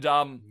 And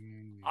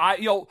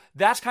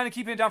that's kind of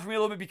keeping it down for me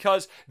a little bit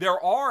because there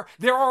are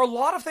a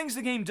lot of things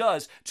the game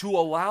does to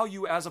allow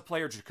you as a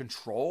player to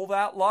control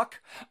that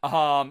luck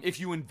if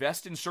you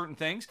invest in certain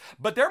things.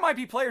 But there might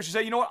be players who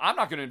say, you know what, I'm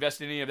not going to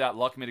invest in any of that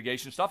luck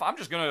mitigation stuff. I'm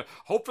just going to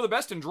hope for the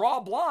best and draw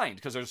blind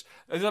because there's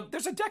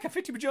a deck of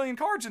 50 bajillion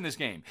cards in this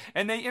game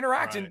and they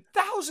interact in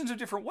thousands of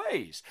different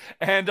ways.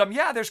 And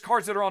there's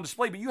cards that are on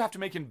display, but you have to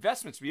make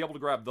investments to be able to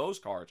grab those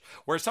cards.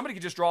 Whereas somebody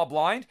can just draw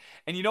blind.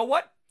 And you know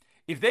what?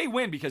 If they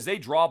win because they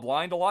draw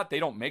blind a lot, they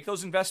don't make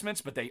those investments,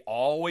 but they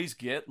always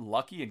get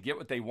lucky and get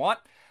what they want,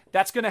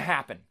 that's going to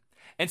happen.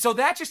 And so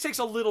that just takes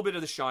a little bit of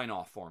the shine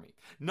off for me.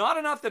 Not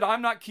enough that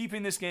I'm not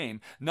keeping this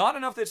game. Not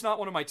enough that it's not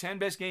one of my 10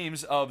 best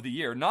games of the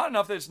year. Not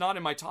enough that it's not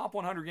in my top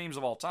 100 games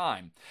of all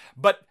time.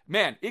 But,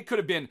 man, it could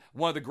have been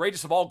one of the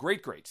greatest of all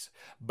greats.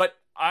 But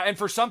and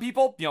for some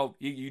people,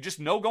 you just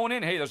know going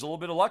in, hey, there's a little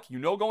bit of luck.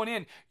 Going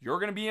in, you're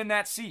going to be in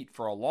that seat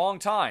for a long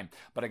time.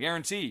 But I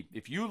guarantee,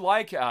 if you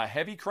like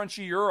heavy,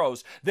 crunchy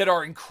Euros that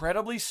are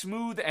incredibly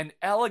smooth and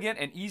elegant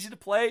and easy to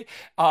play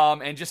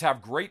and just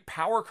have great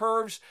power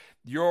curves,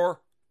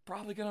 you're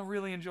probably going to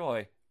really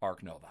enjoy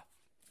Ark Nova.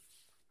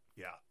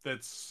 Yeah,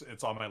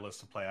 it's on my list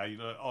to play.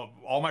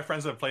 All my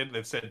friends that have played it,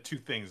 they've said 2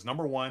 things.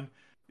 Number 1,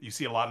 you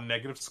see a lot of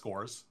negative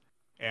scores.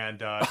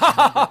 And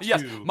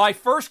yes, my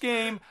first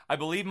game, I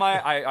believe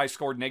I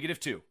scored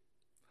 -2.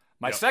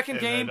 My second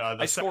game,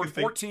 I scored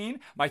 14.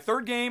 My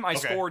third game, I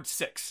scored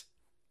 6.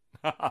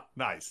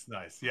 Nice.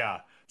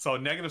 Yeah. So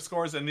negative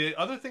scores. And the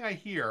other thing I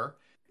hear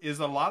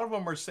is a lot of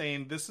them are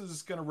saying this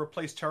is going to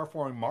replace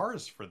Terraforming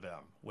Mars for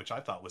them, which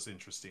I thought was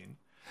interesting.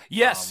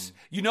 Yes.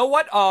 You know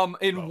what?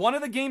 In one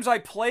of the games I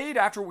played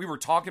and we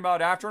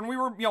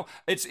were,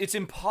 it's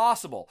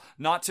impossible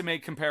not to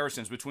make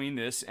comparisons between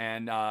this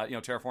and,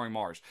 Terraforming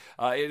Mars.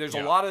 There's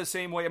a lot of the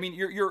same way. I mean,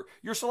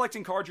 you're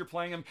selecting cards, you're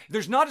playing them.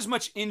 There's not as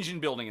much engine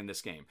building in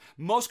this game.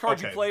 Most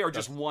cards you play are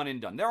just one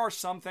and done. There are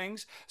some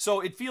things,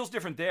 so it feels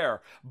different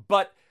there.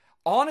 But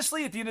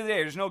honestly, at the end of the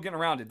day, there's no getting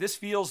around it. This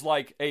feels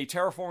like a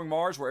Terraforming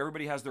Mars where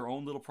everybody has their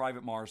own little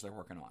private Mars they're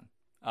working on.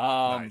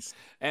 Nice.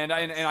 And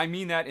I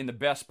mean that in the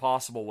best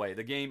possible way.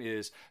 The game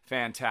is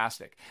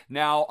fantastic.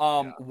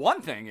 Now,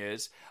 one thing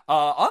is,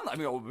 a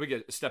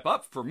big step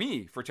up for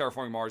me for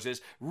Terraforming Mars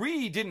is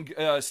we didn't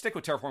stick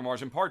with Terraforming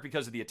Mars in part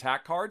because of the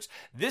attack cards.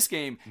 This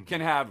game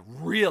can have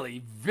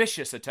really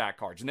vicious attack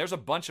cards, and there's a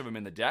bunch of them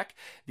in the deck.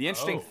 The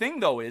interesting thing,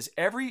 though, is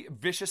every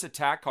vicious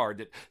attack card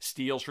that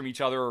steals from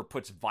each other or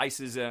puts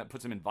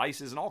them in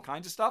vices and all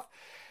kinds of stuff,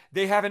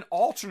 they have an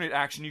alternate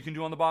action you can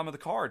do on the bottom of the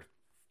card.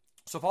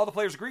 So if all the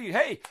players agree,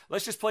 hey,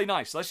 let's just play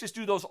nice. Let's just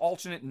do those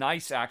alternate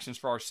nice actions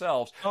for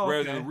ourselves.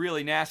 Rather than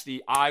really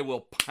nasty, I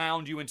will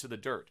pound you into the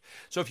dirt.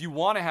 So if you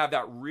want to have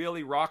that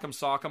really rock'em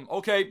sock'em,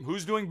 okay,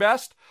 who's doing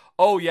best?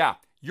 Oh, yeah,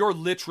 you're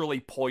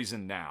literally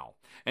poisoned now.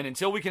 And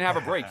until we can have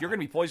a break, you're going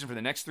to be poisoned for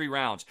the next 3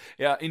 rounds.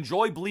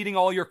 Enjoy bleeding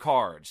all your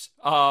cards.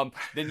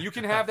 Then you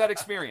can have that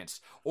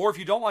experience. Or if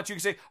you don't want to, you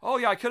can say, oh,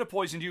 yeah, I could have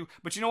poisoned you,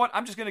 but you know what?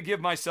 I'm just going to give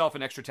myself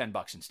an extra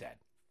 $10 instead.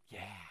 Yeah.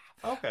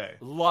 Okay.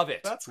 Love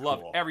it. That's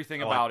Love cool.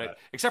 everything about it,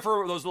 except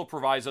for those little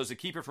provisos that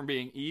keep it from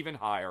being even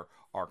higher.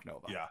 Arc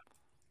Nova. Yeah.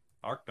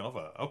 Arc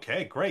Nova.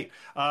 Okay, great.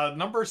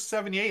 Number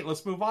 78.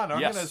 Let's move on.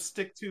 I'm going to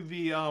stick to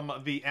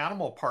the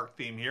animal park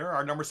theme here.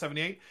 Our number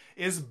 78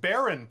 is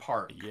Baron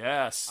Park.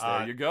 Yes,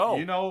 there you go.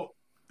 You know,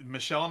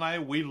 Michelle and I,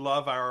 we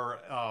love our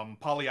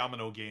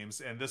polyomino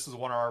games, and this is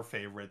one of our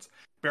favorites.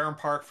 Baron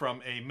Park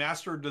from a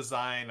master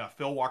design,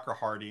 Phil Walker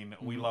Harding.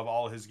 We love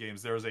all of his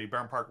games. There's a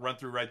Baron Park run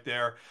through right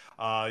there.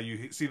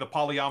 You see the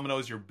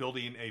polyominoes. You're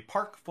building a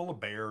park full of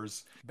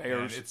bears.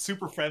 And it's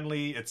super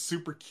friendly. It's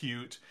super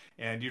cute.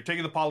 And you're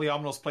taking the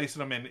polyominoes,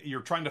 placing them, and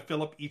you're trying to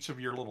fill up each of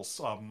your little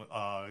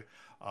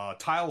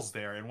tiles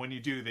there. And when you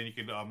do, then you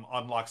can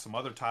unlock some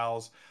other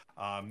tiles.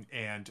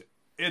 And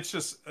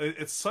it's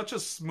such a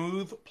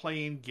smooth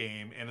playing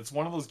game. And it's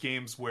one of those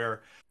games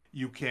where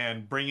you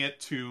can bring it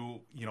to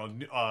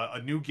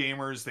new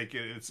gamers.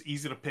 It's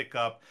easy to pick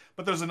up,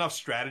 but there's enough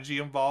strategy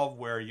involved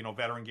where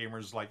veteran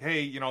gamers like,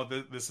 hey,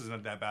 this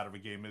isn't that bad of a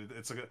game.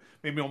 It's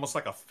maybe almost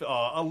like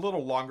a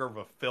little longer of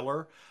a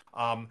filler.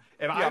 I'm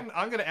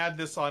going to add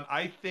this on.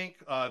 I think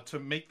to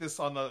make this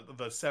on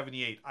the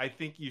 78, I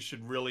think you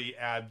should really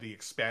add the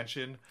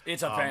expansion.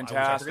 It's a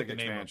fantastic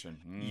expansion.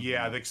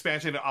 Yeah, the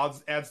expansion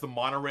adds the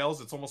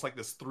monorails. It's almost like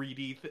this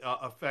 3D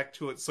effect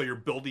to it. So you're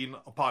building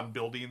upon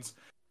buildings.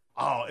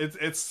 Oh,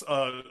 it's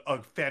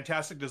a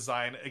fantastic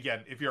design.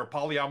 Again, if you're a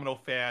polyomino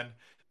fan,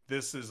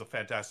 this is a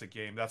fantastic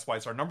game. That's why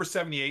it's our number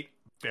 78,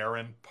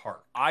 Baron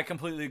Park. I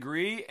completely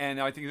agree, and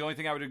I think the only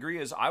thing I would agree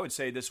is I would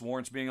say this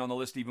warrants being on the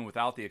list even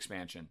without the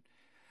expansion.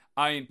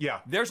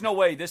 There's no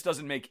way this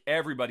doesn't make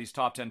everybody's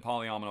top 10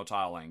 polyomino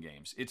tile laying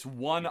games. It's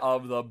one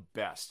of the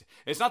best.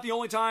 It's not the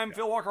only time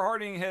Phil Walker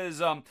Harding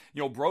has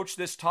broached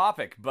this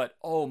topic, but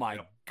oh my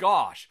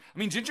gosh. I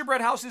mean,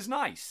 Gingerbread House is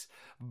nice,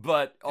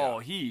 but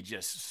he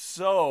just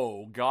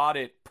so got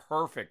it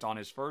perfect on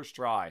his first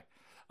try.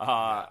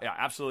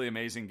 Absolutely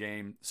amazing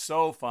game.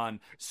 So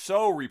fun,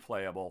 so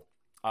replayable.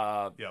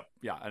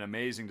 An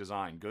amazing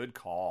design. Good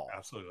call.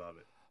 Absolutely love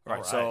it. All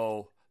right.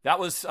 So that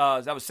was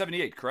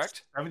 78,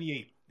 correct?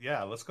 78.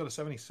 Yeah, let's go to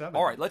 77.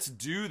 All right, let's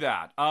do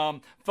that.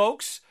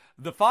 Folks,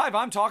 the 5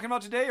 I'm talking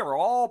about today are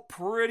all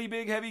pretty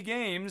big, heavy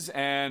games,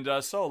 and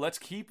so let's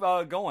keep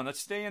going. Let's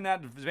stay in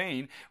that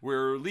vein.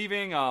 We're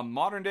leaving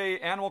modern-day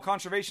animal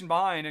conservation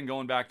behind and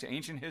going back to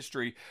ancient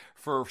history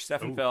for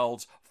Stefan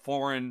Feld's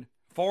Forum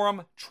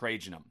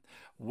Trajanum,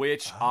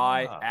 which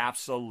I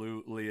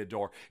absolutely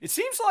adore. It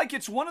seems like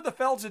it's one of the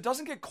Felds that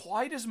doesn't get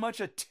quite as much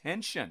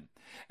attention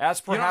as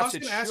perhaps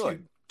it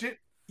should.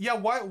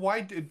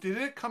 Why did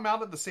it come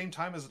out at the same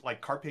time as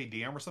like Carpe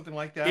Diem or something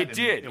like that? It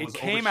did. It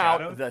came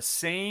out the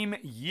same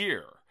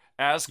year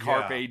as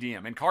Carpe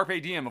Diem. And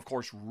Carpe Diem, of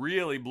course,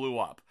 really blew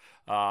up.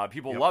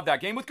 People love that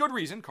game with good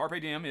reason.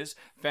 Carpe Diem is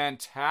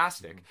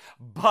fantastic.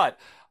 But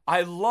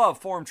I love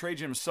Forum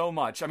Trajanum so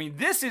much. I mean,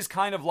 this is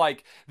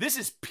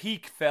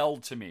peak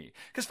Feld to me.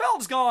 Because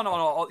Feld's gone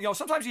on,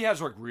 sometimes he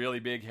has like really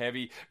big,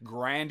 heavy,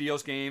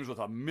 grandiose games with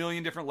a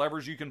million different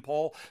levers you can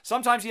pull.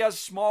 Sometimes he has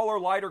smaller,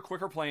 lighter,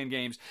 quicker playing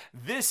games.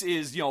 This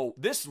is,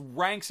 this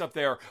ranks up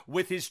there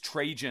with his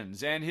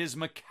Trajans and his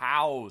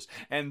Macaws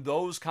and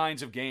those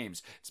kinds of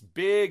games. It's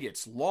big,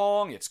 it's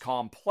long, it's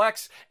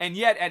complex, and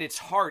yet at its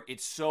heart,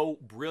 it's so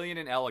brilliant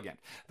and elegant.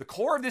 The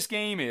core of this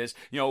game is,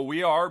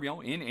 we are,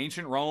 in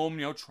ancient Rome,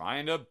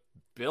 trying to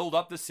build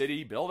up the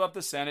city, build up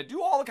the Senate,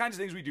 do all the kinds of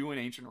things we do in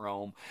ancient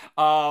Rome.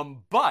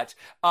 But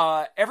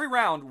every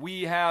round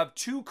we have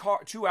two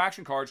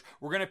action cards.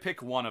 We're going to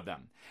pick one of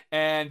them.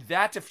 And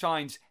that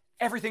defines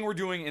everything we're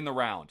doing in the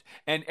round.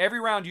 And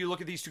every round you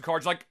look at these two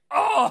cards like,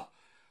 I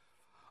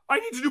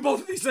need to do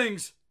both of these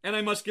things. And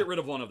I must get rid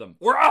of one of them.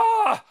 Or,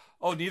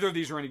 neither of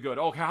these are any good.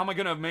 Okay, how am I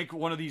going to make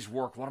one of these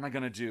work? What am I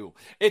going to do?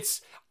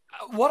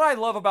 What I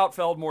love about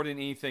Feld more than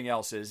anything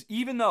else is,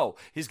 even though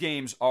his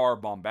games are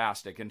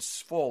bombastic and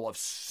full of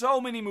so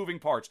many moving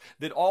parts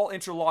that all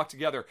interlock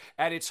together,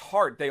 at its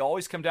heart, they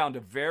always come down to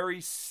very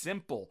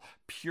simple,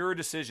 pure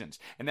decisions.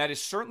 And that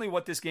is certainly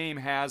what this game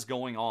has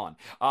going on.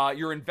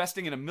 You're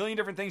investing in a million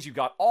different things. You've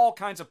got all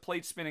kinds of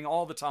plates spinning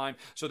all the time.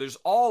 So there's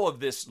all of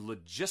this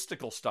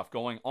logistical stuff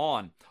going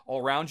on all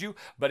around you.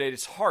 But at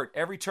its heart,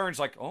 every turn is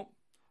like,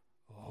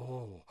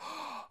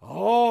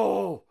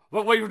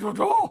 but wait,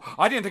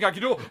 I didn't think I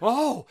could do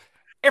it.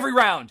 Every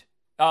round.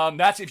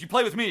 That's if you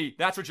play with me,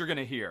 that's what you're going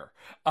to hear.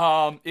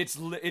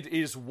 It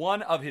is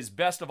one of his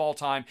best of all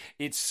time.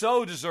 It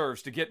so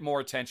deserves to get more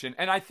attention.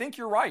 And I think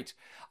you're right.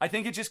 I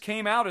think it just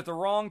came out at the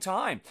wrong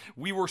time.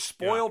 We were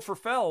spoiled for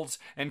Felds,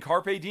 and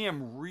Carpe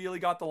Diem really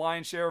got the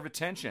lion's share of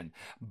attention.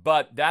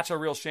 But that's a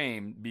real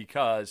shame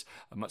because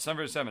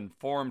 7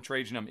 Forum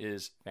Trajanum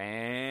is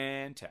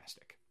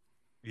fantastic.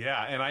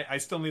 Yeah, and I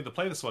still need to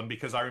play this one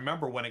because I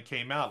remember when it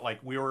came out, like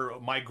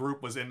my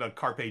group was into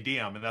Carpe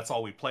Diem, and that's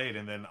all we played,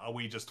 and then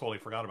we just totally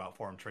forgot about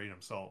Forum Tradium.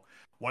 So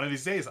one of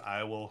these days,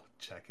 I will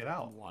check it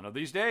out. One of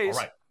these days.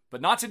 All right.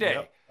 But not today.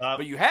 Yep.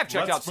 But you have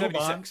checked out let's move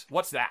 76.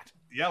 What's that?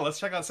 Yeah, let's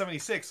check out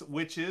 76,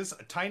 which is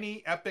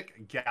Tiny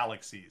Epic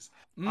Galaxies.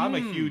 I'm a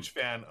huge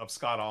fan of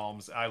Scott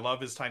Almes. I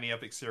love his Tiny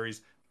Epic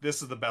series.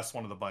 This is the best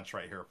one of the bunch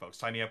right here, folks.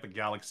 Tiny Epic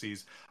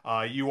Galaxies.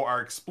 You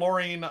are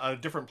exploring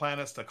different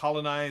planets to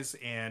colonize,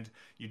 and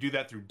you do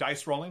that through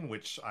dice rolling,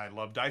 which I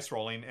love dice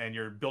rolling, and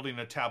you're building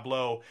a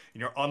tableau, and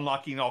you're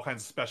unlocking all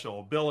kinds of special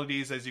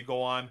abilities as you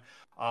go on.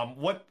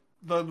 What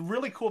the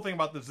really cool thing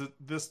about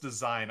this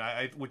design,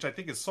 which I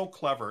think is so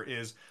clever,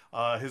 is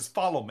his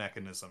follow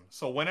mechanism.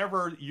 So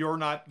whenever you're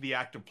not the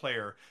active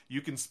player, you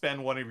can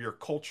spend one of your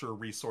culture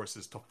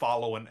resources to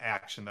follow an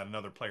action that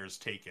another player's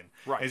taken.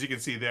 Right. As you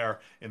can see there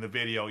in the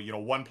video,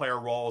 one player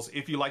rolls.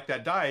 If you like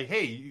that die,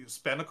 hey, you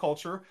spend a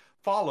culture,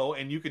 follow,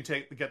 and you can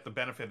get the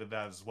benefit of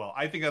that as well.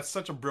 I think that's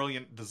such a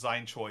brilliant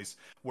design choice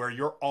where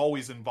you're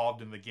always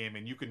involved in the game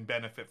and you can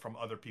benefit from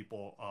other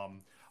people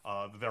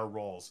their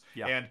roles.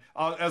 Yeah. And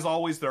as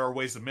always, there are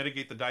ways to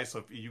mitigate the dice. So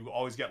if you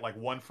always get like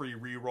one free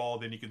reroll,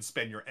 then you can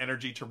spend your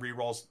energy to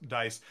reroll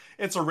dice.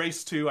 It's a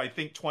race to, I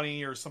think,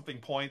 20 or something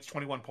points,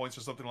 21 points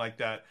or something like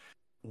that.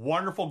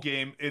 Wonderful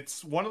game.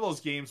 It's one of those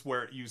games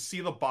where you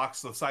see the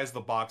box, the size of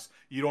the box,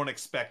 you don't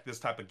expect this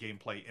type of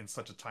gameplay in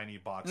such a tiny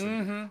box.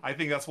 And I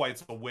think that's why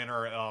it's a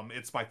winner.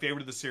 It's my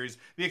favorite of the series.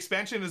 The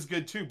expansion is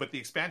good too, but the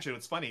expansion,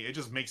 it's funny, it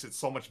just makes it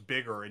so much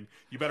bigger, and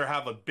you better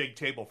have a big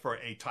table for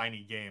a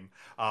tiny game.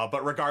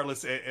 But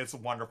regardless, it's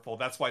wonderful.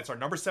 That's why it's our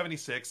number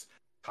 76,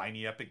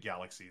 Tiny Epic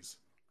Galaxies.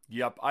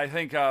 Yep, I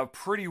think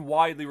pretty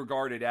widely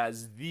regarded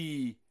as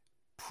the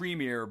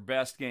premier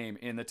best game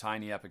in the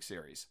Tiny Epic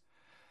series.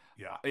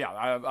 Yeah,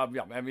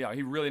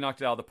 he really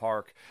knocked it out of the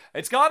park.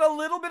 It's got a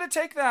little bit of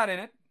take that in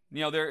it.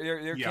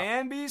 There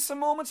can be some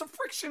moments of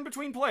friction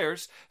between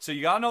players, so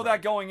you got to know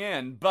that going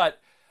in.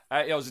 But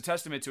it was a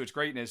testament to its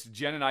greatness.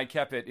 Jen and I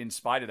kept it in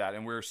spite of that,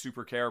 and we're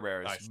super Care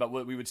Bears. Nice. But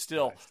we would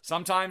still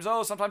sometimes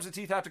the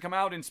teeth have to come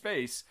out in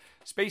space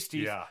teeth.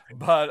 Yeah.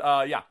 But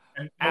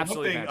and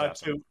absolutely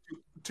fantastic.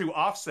 To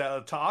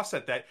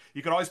offset that,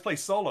 you can always play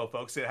solo,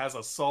 folks. It has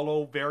a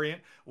solo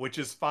variant, which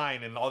is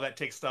fine, and all that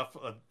take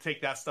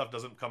that stuff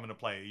doesn't come into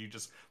play. You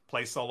just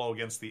play solo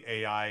against the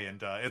AI,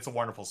 and it's a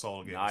wonderful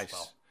solo game as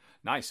well.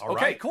 Nice. All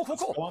okay, right. cool.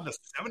 Let's go on to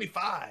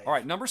 75. All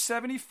right, number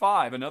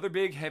 75, another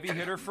big heavy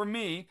hitter for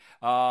me.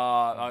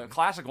 A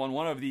classic one,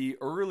 one of the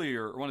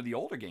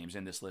older games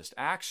in this list,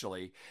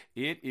 actually.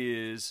 It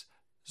is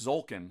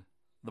Tzolk'in,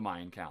 the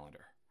Mayan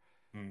calendar.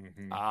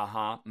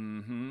 Oh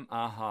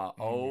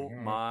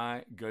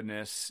my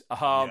goodness.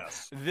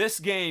 Yes. This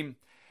game,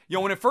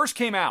 when it first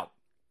came out,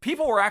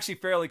 people were actually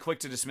fairly quick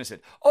to dismiss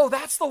it. Oh,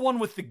 that's the one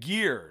with the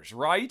gears,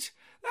 right?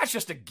 That's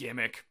just a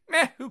gimmick.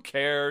 Who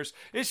cares?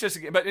 It's just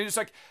but it's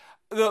like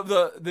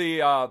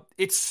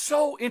it's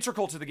so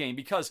integral to the game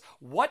because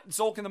what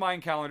Tzolk'in the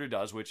Mayan calendar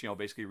does, which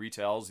basically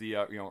retells the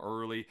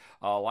early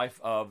life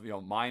of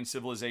Mayan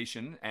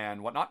civilization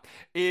and whatnot,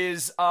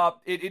 is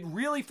it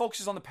really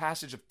focuses on the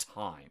passage of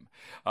time,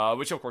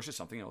 which of course is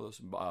something those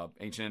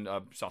ancient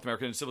South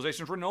American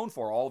civilizations were known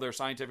for, all their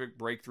scientific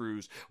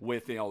breakthroughs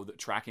with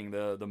tracking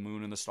the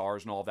moon and the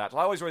stars and all of that. So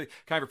I always really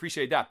kind of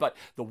appreciate that. But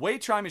the way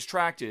time is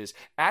tracked is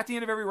at the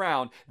end of every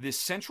round, this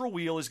central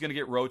wheel is going to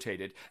get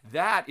rotated.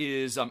 That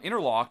is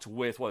interlocked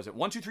with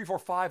 1, 2, 3, 4,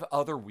 5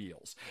 other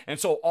wheels. And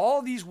so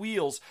all these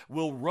wheels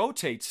will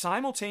rotate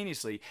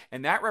simultaneously,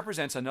 and that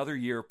represents another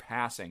year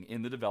passing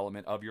in the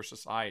development of your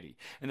society.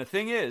 And the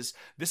thing is,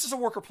 this is a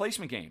worker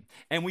placement game,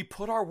 and we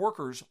put our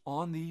workers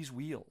on these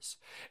wheels.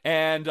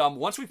 And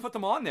once we put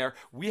them on there,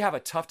 we have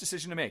a tough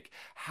decision to make.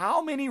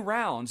 How many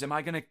rounds am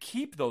I going to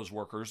keep those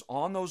workers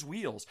on those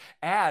wheels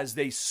as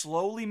they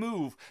slowly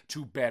move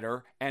to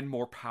better and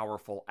more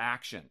powerful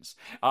actions?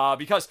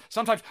 Because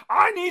sometimes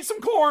I need some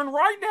corn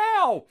right now.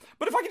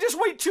 But if I can just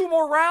wait 2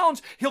 more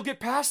rounds, he'll get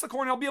past the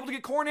corn. I'll be able to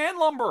get corn and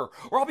lumber,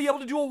 or I'll be able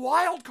to do a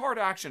wild card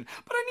action.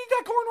 But I need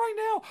that corn right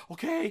now.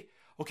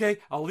 Okay,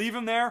 I'll leave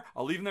him there.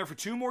 I'll leave him there for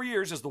 2 more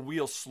years as the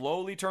wheel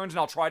slowly turns, and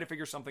I'll try to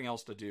figure something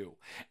else to do.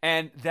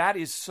 And that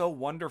is so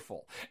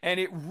wonderful. And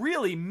it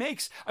really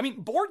makes,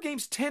 board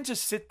games tend to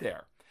sit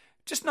there,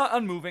 just not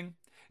unmoving,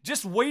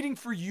 just waiting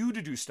for you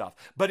to do stuff.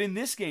 But in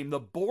this game,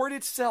 the board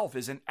itself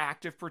is an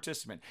active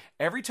participant.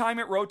 Every time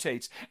it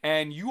rotates,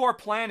 and you are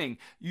planning,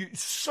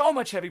 so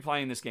much heavy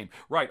planning in this game.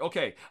 Right,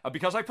 okay,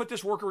 because I put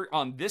this worker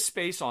on this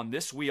space on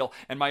this wheel,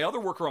 and my other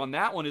worker on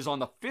that one is on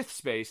the 5th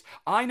space,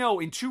 I know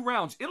in 2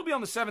 rounds, it'll be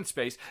on the 7th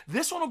space,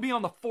 this one will be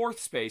on the 4th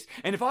space,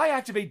 and if I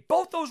activate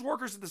both those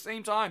workers at the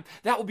same time,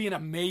 that will be an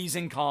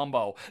amazing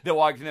combo that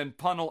I can then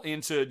funnel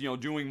into,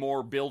 doing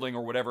more building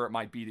or whatever it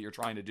might be that you're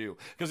trying to do.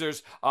 Because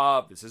there's,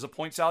 this is a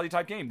point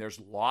type game. There's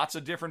lots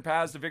of different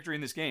paths to victory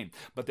in this game,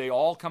 but they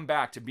all come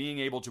back to being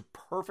able to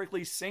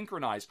perfectly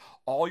synchronize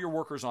all your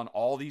workers on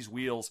all these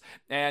wheels.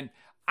 And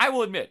I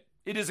will admit,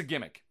 it is a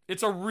gimmick.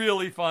 It's a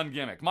really fun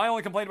gimmick. My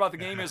only complaint about the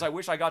game is I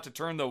wish I got to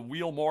turn the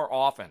wheel more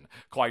often,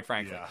 quite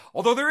frankly. Yeah.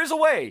 Although there is a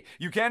way.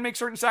 You can make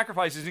certain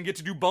sacrifices and get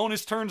to do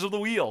bonus turns of the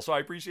wheel, so I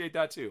appreciate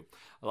that too.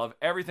 I love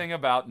everything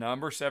about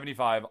number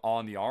 75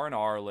 on the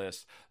R&R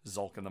list,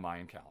 Tzolk'in the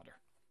Mayan Calendar.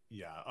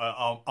 Yeah,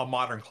 a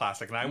modern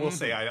classic. And I will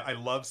say, I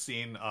love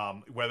seeing,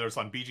 whether it's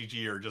on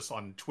BGG or just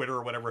on Twitter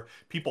or whatever,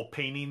 people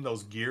painting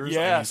those gears.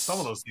 Yes. I mean, some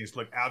of those things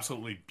look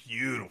absolutely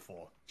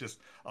beautiful. Just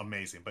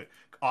amazing. But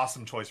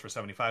awesome choice for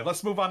 75.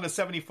 Let's move on to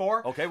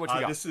 74. Okay, what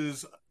you got? This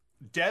is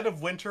Dead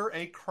of Winter,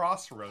 a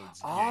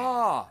Crossroads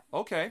game.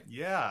 Okay.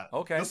 Yeah.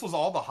 Okay. This was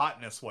all the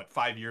hotness,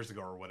 5 years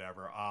ago or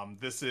whatever.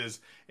 This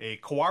is a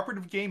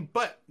cooperative game,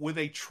 but with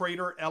a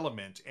traitor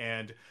element.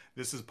 And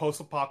this is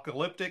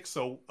post-apocalyptic,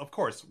 so of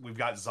course we've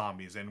got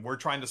zombies, and we're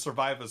trying to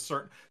survive a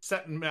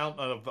set amount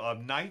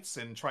of nights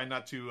and try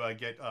not to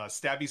get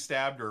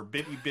stabbed or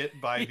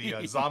bit by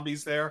the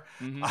zombies there.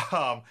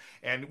 Mm-hmm.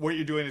 And what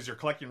you're doing is you're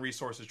collecting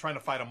resources, trying to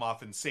fight them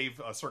off and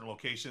save certain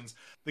locations.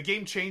 The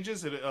game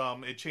changes.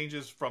 It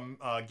changes from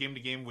game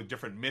to game with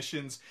different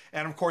missions,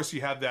 and of course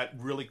you have that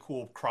really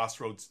cool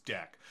Crossroads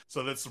deck.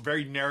 So that's a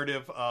very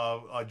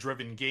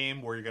narrative-driven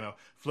game where you're going to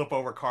flip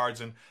over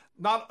cards, and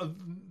not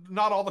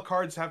all the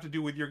cards have to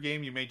do with your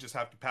game. You may just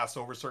have to pass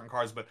over certain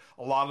cards, but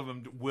a lot of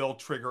them will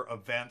trigger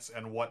events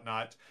and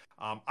whatnot.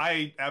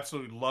 I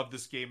absolutely love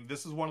this game.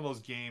 This is one of those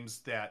games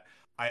that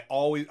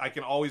I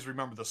can always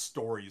remember the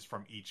stories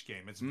from each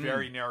game. It's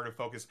very narrative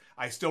focused.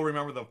 I still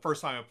remember the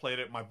first time I played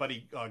it. My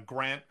buddy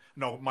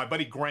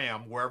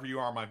Graham, wherever you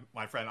are,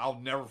 my friend, I'll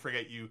never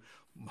forget you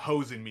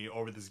hosing me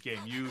over this game.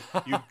 You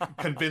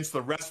convinced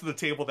the rest of the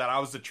table that I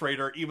was the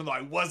traitor, even though I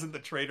wasn't the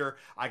traitor.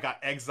 I got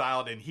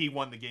exiled and he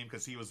won the game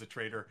because he was the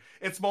traitor.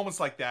 It's moments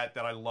like that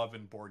I love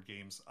in board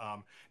games.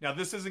 Now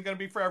this isn't going to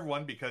be for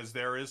everyone because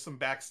there is some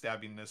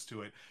backstabbingness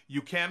to it.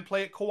 You can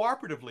play it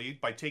cooperatively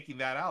by taking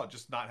that out,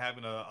 just not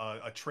having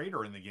a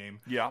traitor in the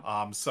game.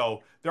 Yeah.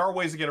 So there are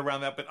ways to get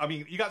around that, but I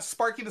mean, you got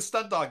Sparky the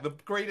Stunt Dog, the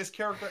greatest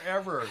character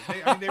ever.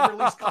 They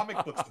released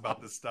comic books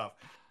about this stuff.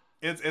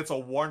 It's a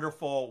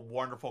wonderful,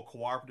 wonderful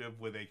cooperative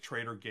with a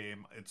traitor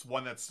game. It's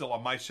one that's still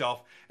on my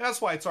shelf, and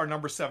that's why it's our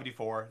number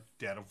 74,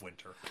 Dead of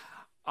Winter.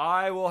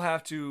 I will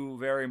have to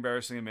very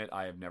embarrassingly admit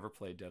I have never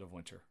played Dead of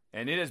Winter.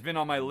 And it has been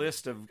on my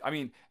list of,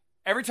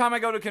 every time I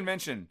go to a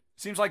convention,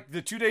 it seems like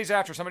the 2 days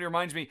after somebody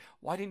reminds me,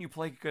 why didn't you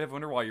play Dead of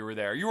Winter while you were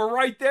there? You were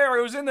right there.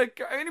 It was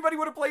anybody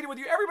would have played it with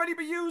you. Everybody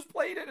but you's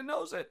played it and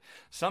knows it.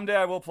 Someday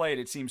I will play it.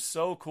 It seems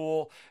so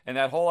cool. And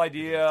that whole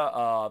idea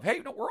of,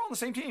 hey, no, we're all on the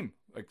same team.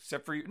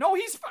 Except for you. No,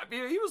 he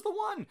was the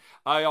one.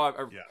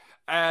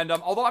 And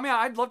although,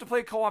 I'd love to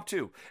play co-op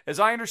too.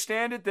 As I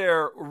understand it,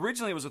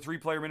 originally it was a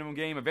 3-player minimum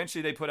game.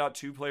 Eventually they put out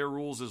 2-player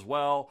rules as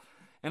well.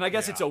 And I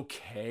guess it's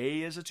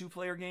okay as a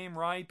 2-player game,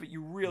 right? But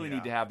you really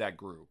need to have that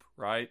group,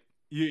 right?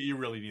 You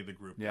really need the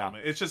group. Yeah.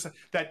 It's just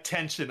that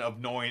tension of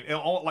knowing,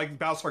 like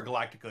Battlestar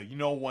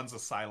Galactica, one's a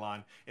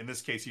Cylon. In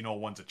this case,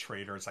 one's a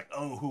traitor. It's like,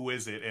 oh, who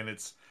is it? And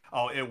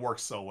it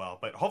works so well.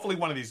 But hopefully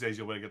one of these days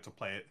you'll be able to get to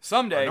play it.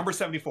 Someday. Number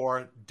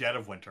 74, Dead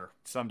of Winter.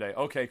 Someday.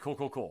 Okay,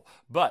 cool.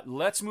 But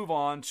let's move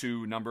on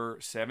to number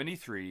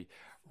 73,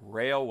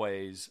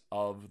 Railways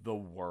of the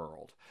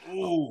World.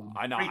 Ooh,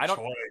 I know. Great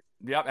choice.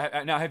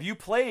 Yeah. Now, have you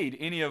played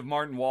any of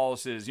Martin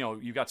Wallace's?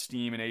 You've got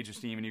Steam and Age of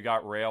Steam, and you've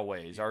got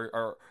Railways.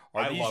 Are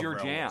these your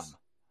Railways.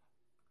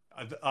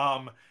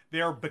 jam?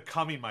 They're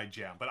becoming my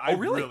jam, but I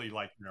really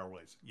like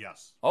Railways.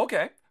 Yes.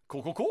 Okay.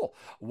 Cool.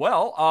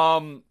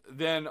 Well,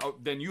 then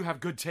you have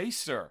good taste,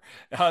 sir.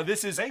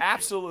 This is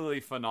absolutely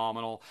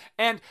phenomenal.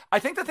 And I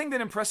think the thing that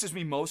impresses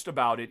me most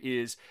about it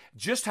is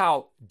just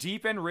how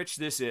deep and rich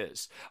this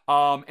is.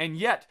 And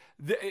yet,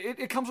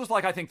 it comes with,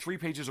 I think, 3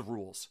 pages of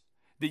rules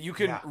that you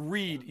can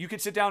read. You can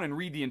sit down and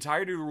read the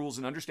entirety of the rules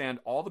and understand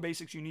all the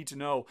basics you need to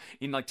know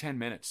in 10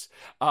 minutes.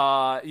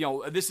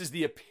 This is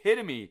the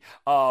epitome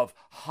of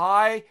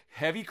high,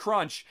 heavy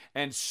crunch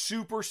and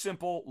super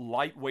simple,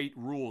 lightweight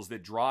rules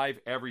that drive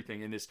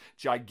everything in this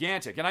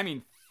gigantic, and I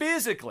mean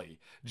physically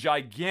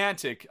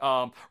gigantic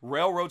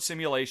railroad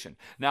simulation.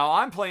 Now,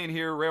 I'm playing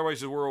here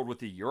Railways of the World with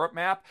the Europe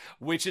map,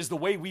 which is the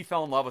way we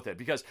fell in love with it.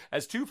 Because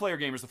as 2-player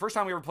gamers, the first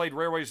time we ever played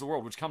Railways of the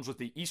World, which comes with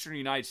the Eastern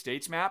United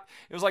States map,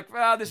 it was like,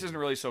 this isn't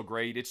really so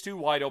great. It's too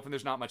wide open.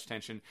 There's not much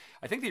tension.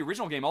 I think the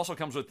original game also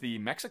comes with the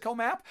Mexico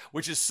map,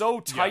 which is so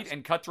tight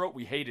and cutthroat,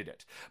 we hated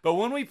it. But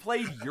when we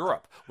played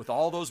Europe, with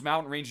all those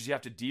mountain ranges you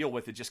have to deal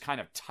with, it just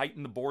kind of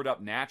tightened the board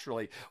up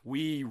naturally.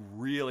 We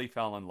really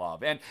fell in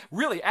love. And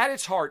really, at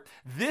its heart,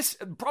 this,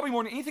 probably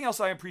more than anything else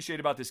I appreciate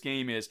about this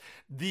game, is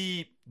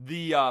the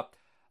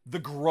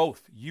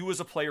growth you as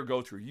a player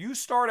go through. You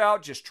start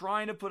out just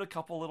trying to put a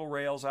couple little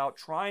rails out,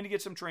 trying to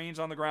get some trains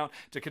on the ground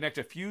to connect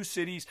a few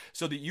cities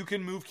so that you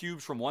can move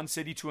cubes from one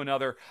city to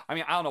another. I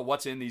don't know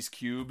what's in these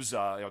cubes.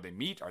 Are they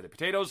meat? Are they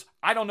potatoes?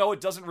 I don't know.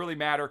 It doesn't really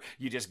matter.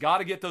 You just got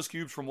to get those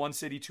cubes from one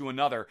city to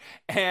another.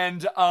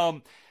 And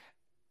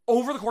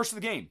over the course of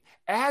the game,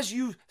 as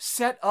you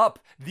set up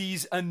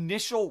these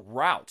initial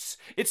routes,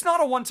 it's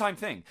not a one-time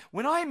thing.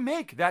 When I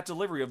make that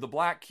delivery of the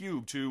black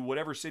cube to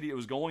whatever city it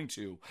was going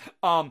to,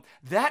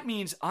 that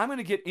means I'm going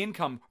to get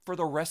income for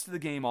the rest of the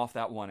game off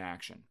that one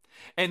action.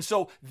 And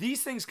so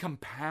these things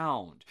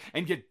compound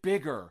and get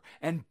bigger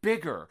and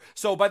bigger.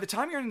 So by the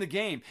time you're in the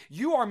game,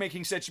 you are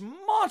making such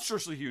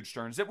monstrously huge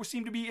turns that would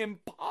seem to be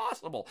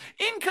impossible,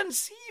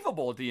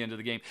 inconceivable at the end of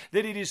the game,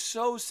 that it is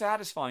so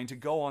satisfying to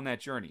go on that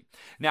journey.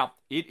 Now,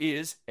 it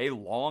is a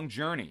long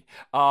journey,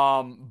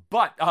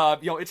 but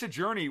it's a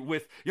journey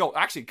with,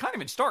 actually kind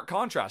of in stark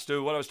contrast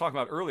to what I was talking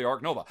about earlier,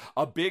 Ark Nova,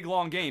 a big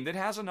long game that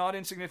has a not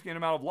insignificant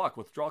amount of luck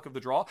with Luck of the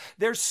Draw.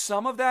 There's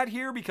some of that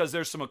here because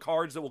there's some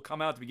cards that will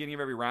come out at the beginning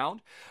of every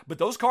round, but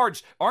those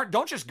cards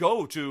don't just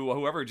go to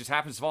whoever just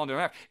happens to fall into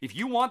your lap. If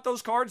you want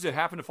those cards that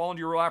happen to fall into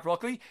your lap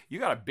luckily, you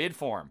got to bid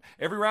for them.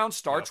 Every round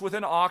starts with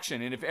an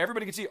auction, and if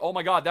everybody can see, oh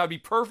my God, that would be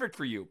perfect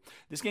for you,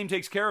 this game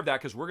takes care of that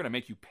because we're going to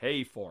make you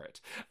pay for it.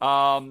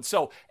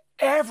 So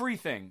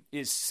everything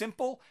is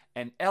simple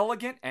and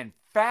elegant and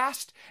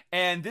fast,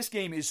 and this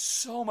game is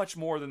so much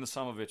more than the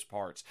sum of its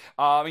parts.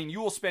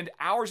 You will spend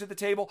hours at the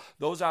table.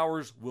 Those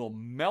hours will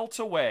melt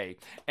away,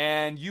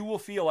 and you will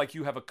feel like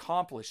you have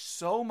accomplished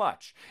so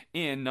much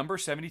in number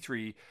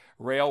 73,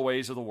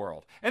 Railways of the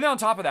World. And then on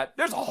top of that,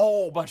 there's a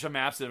whole bunch of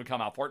maps that have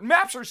come out for it.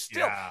 Maps are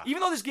still,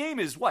 even though this game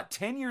is,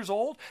 10 years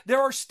old,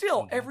 there are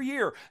still, every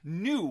year,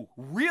 new,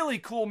 really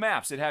cool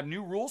maps that have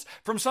new rules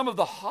from some of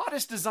the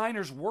hottest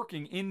designers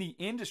working in the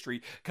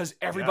industry, because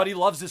everybody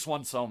loves this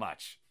one so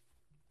much.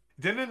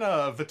 Didn't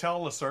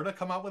Vital Lacerda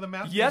come out with a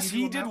map? Yes,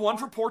 he did one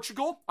for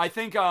Portugal. I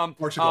think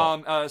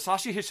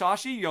Sashi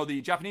Hisashi,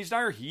 the Japanese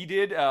designer, he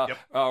did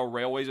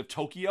Railways of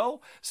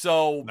Tokyo.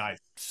 So nice.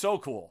 So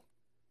cool.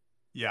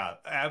 Yeah,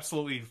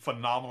 absolutely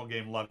phenomenal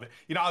game. Love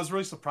it. I was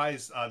really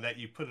surprised that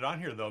you put it on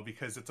here, though,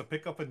 because it's a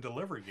pick-up and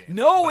delivery game.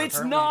 No,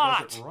 it's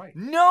not.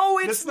 No,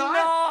 it's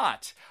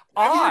not.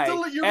 At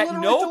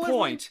no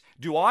point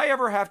do I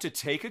ever have to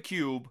take a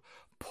cube,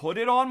 put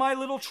it on my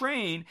little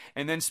train,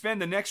 and then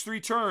spend the next 3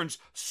 turns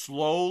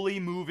slowly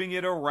moving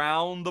it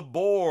around the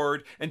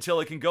board until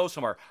it can go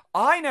somewhere.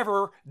 I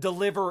never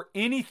deliver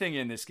anything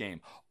in this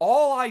game.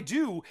 All I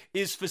do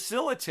is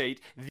facilitate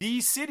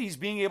these cities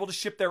being able to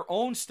ship their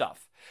own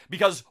stuff.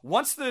 Because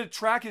once the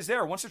track is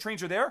there, once the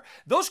trains are there,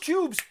 those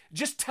cubes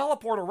just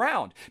teleport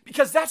around.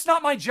 Because that's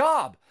not my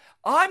job.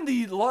 I'm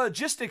the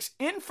logistics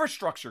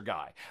infrastructure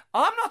guy.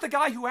 I'm not the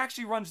guy who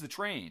actually runs the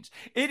trains.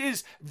 It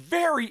is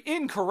very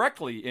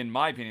incorrectly, in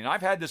my opinion.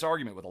 I've had this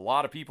argument with a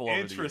lot of people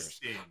over the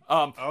years.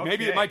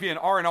 Maybe it might be an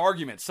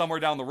argument somewhere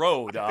down the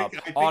road I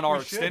think on our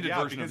extended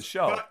version of the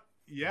show.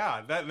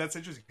 That's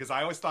interesting, because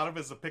I always thought of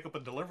it as a pick up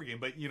and delivery game.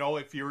 But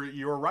if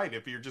you're right,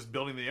 if you're just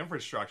building the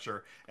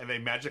infrastructure and they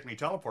magically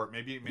teleport,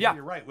 maybe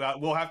you're right.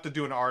 We'll have to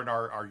do an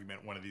R&R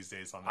argument one of these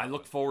days on that. I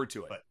look forward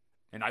to it.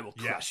 And I will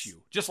crush you.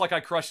 Just like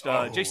I crushed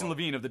Jason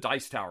Levine of the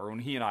Dice Tower when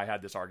he and I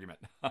had this argument.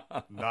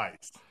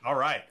 Nice. All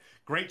right.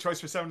 Great choice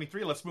for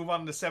 73. Let's move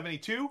on to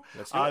 72.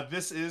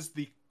 This is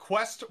the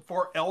Quest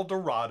for El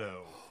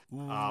Dorado.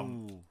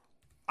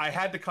 I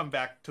had to come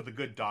back to The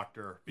Good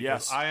Doctor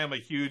because I am a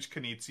huge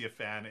Knizia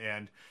fan,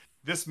 and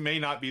this may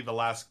not be the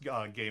last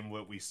game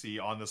that we see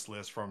on this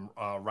list from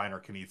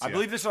Reiner Knizia. I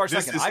believe this is our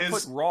second. I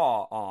put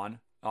Raw on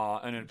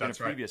in a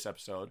previous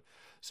episode.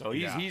 So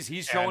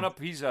he's showing up.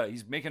 He's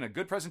making a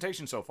good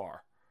presentation so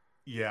far.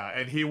 Yeah,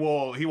 and he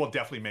will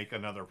definitely make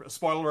another.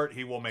 Spoiler alert: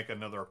 he will make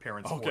another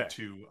appearance or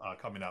two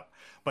coming up.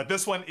 But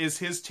this one is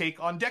his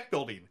take on deck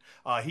building.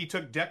 He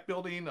took deck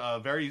building, a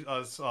very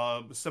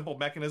simple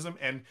mechanism,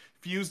 and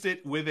fused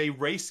it with a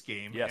race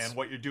game. Yes. And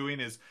what you're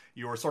doing is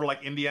you're sort of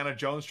like Indiana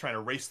Jones, trying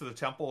to race to the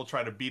temple,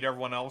 try to beat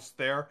everyone else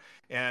there,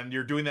 and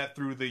you're doing that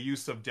through the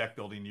use of deck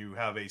building. You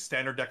have a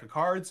standard deck of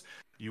cards.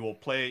 You will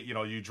play,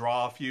 you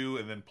draw a few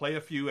and then play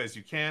a few as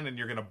you can, and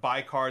you're going to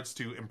buy cards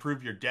to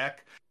improve your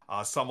deck.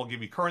 Some will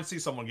give you currency,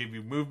 some will give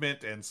you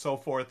movement, and so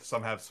forth.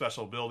 Some have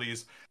special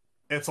abilities.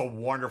 It's a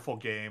wonderful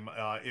game.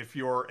 If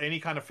you're any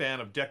kind of fan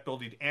of deck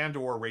building and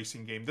or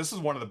racing game, this is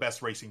one of the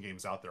best racing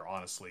games out there,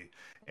 honestly.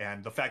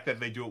 And the fact that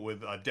they do it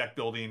with deck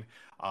building,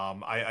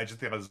 I just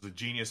think that was a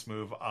genius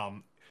move.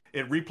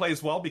 It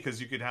replays well because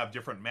you can have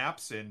different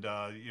maps and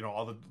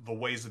all the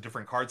ways the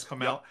different cards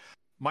come out.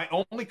 My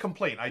only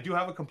complaint, I do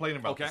have a complaint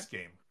about this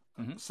game.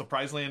 Mm-hmm.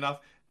 Surprisingly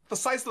enough, the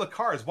size of the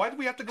cards. Why do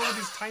we have to go with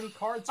these tiny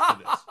cards for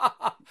this?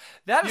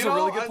 That is a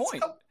really good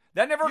point.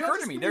 That never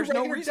occurred to me. There's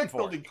no reason for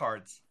building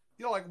cards.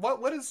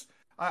 What is?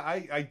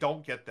 I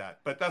don't get that.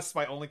 But that's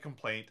my only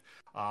complaint.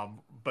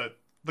 But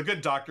The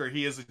Good Doctor,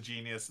 he is a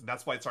genius. And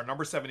that's why it's our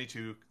number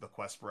 72, The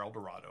Quest for El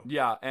Dorado.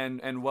 Yeah,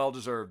 and well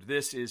deserved.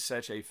 This is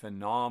such a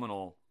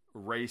phenomenal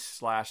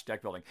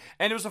race/deck building,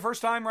 and it was the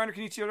first time Reiner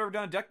Knizia had ever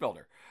done a deck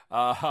builder.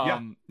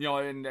 And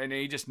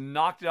he just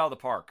knocked it out of the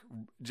park.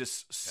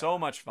 Just so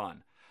much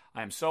fun.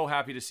 I am so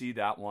happy to see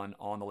that one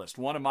on the list.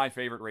 One of my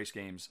favorite race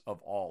games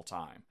of all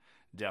time.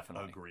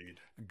 Definitely. Agreed.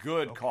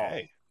 Good call.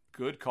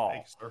 Good call.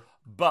 Thanks, sir.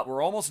 But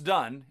we're almost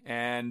done,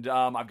 and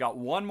I've got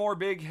one more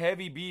big,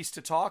 heavy beast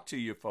to talk to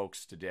you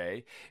folks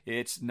today.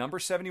 It's number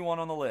 71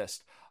 on the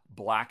list,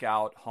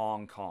 Blackout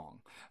Hong Kong.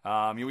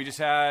 We just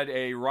had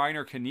a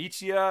Reiner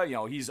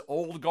Knizia. He's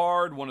old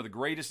guard, one of the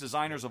greatest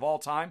designers of all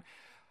time.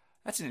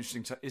 That's an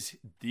interesting. Is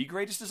the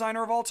greatest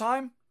designer of all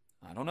time?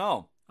 I don't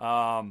know.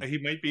 He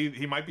might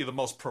be the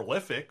most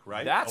prolific,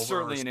 right? That's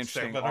certainly an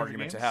interesting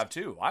argument to have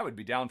too. I would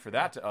be down for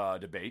that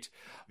debate.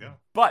 Yeah.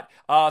 But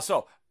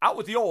so out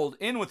with the old,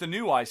 in with the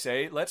new, I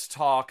say. Let's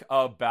talk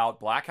about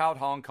Blackout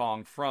Hong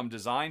Kong from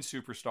design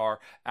superstar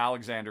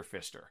Alexander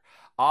Pfister.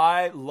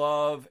 I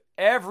love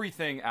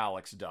everything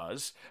Alex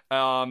does.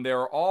 There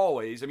are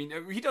always,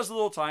 he does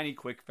little tiny,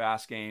 quick,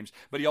 fast games,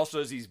 but he also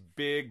does these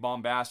big,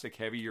 bombastic,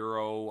 heavy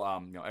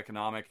Euro,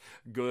 economic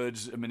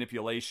goods,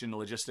 manipulation,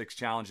 logistics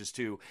challenges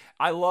too.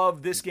 I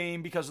love this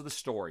game because of the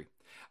story.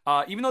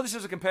 Even though this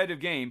is a competitive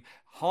game,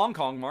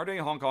 modern-day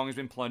Hong Kong has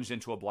been plunged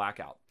into a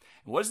blackout.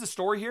 And what is the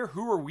story here?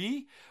 Who are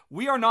we?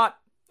 We are not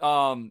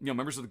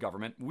members of the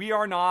government. We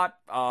are not,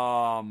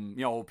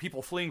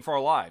 people fleeing for our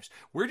lives.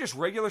 We're just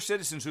regular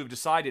citizens who have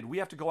decided we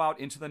have to go out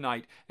into the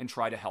night and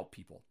try to help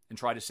people and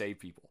try to save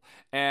people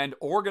and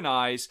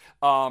organize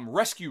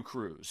rescue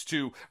crews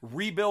to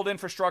rebuild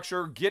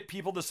infrastructure, get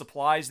people the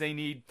supplies they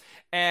need.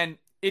 And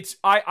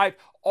I've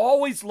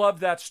always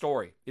loved that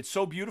story. It's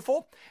so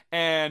beautiful.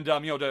 And,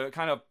 to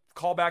kind of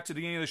call back to the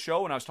beginning of the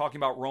show when I was talking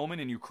about Roman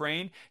in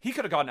Ukraine, he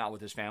could have gotten out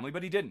with his family,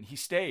 but he didn't. He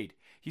stayed.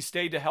 He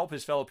stayed to help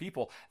his fellow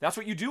people. That's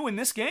what you do in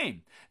this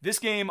game. This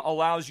game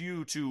allows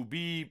you to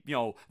be,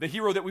 the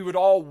hero that we would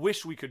all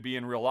wish we could be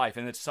in real life,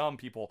 and that some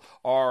people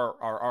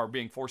are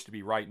being forced to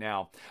be right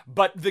now.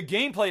 But the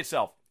gameplay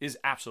itself is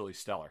absolutely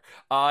stellar.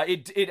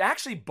 It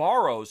actually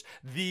borrows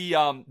the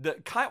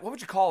kind. What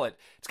would you call it?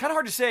 It's kind of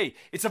hard to say.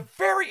 It's a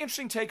very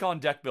interesting take on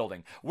deck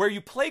building, where you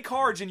play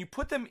cards and you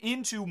put them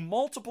into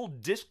multiple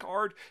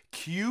discard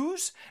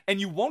queues, and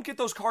you won't get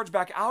those cards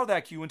back out of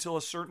that queue until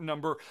a certain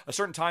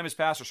time has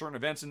passed, or certain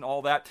events and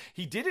all that.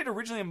 He did it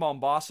originally in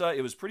Mombasa.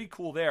 It was pretty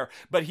cool there,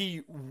 but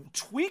he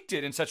tweaked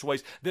it in such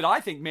ways that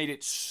I think made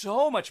it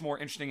so much more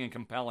interesting and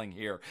compelling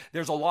here.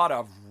 There's a lot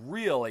of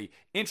really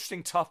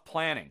interesting, tough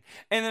planning,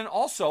 and then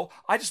also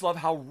I just love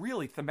how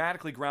really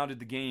thematically grounded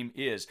the game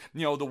is.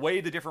 The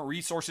way the different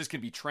resources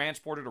can be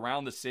transported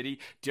around the city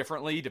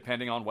differently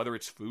depending on whether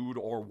it's food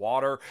or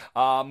water.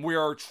 We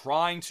are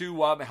trying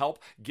to help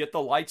get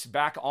the lights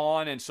back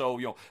on, and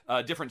so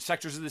different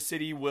sectors of the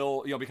city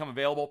will become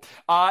available.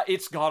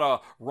 It's got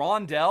a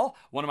rondel,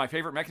 one of my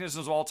favorite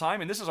mechanisms of all time,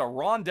 and this is a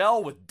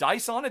rondel with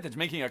dice on it that's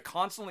making a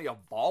constantly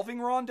evolving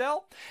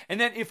rondel. And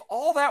then if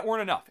all that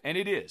weren't enough, and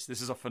it is,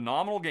 this is a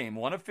phenomenal game,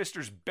 one of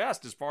Pfister's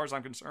best as far as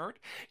I'm concerned,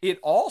 it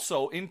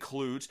also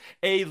includes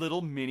a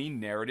little mini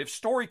narrative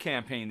story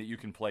campaign that you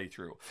can play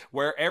through,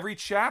 where every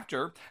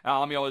chapter,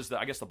 is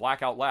the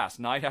blackout lasts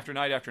night after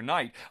night after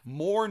night.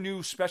 More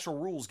new special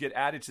rules get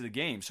added to the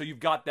game, so you've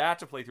got that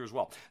to play through as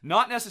well.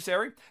 Not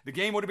necessary. The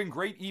game would have been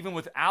great even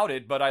without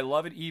it, but I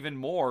love it even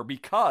more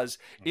because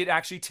it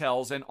actually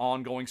tells an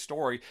ongoing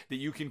story that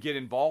you can get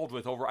involved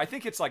with over, I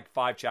think it's like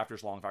 5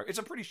 chapters long. It's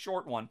a pretty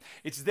short one.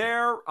 It's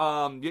there.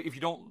 If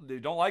you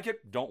don't like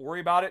it, don't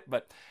worry about it.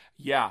 But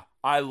yeah,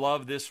 I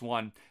love this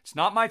one. It's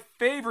not my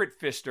favorite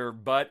Pfister,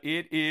 but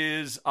it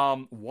is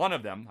one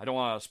of them. I don't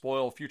want to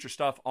spoil future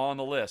stuff on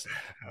the list,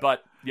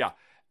 but yeah,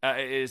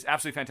 it is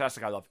absolutely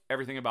fantastic. I love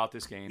everything about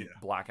this game,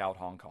 Blackout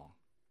Hong Kong.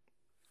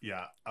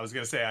 Yeah, I was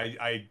going to say,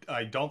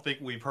 I don't think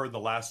we've heard the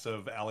last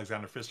of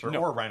Alexander Pfister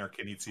or Reiner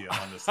Knizia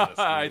on this list.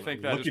 I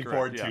think that is correct. Looking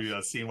forward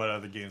to seeing what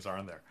other games are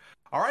on there.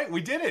 All right,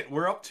 we did it.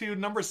 We're up to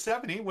number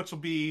 70, which will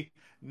be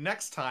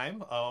next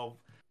time.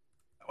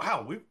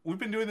 Wow, we've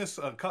been doing this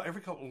every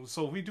couple,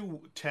 so we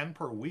do 10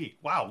 per week.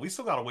 Wow, we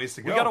still got a ways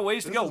to go. We got a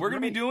ways to go. We're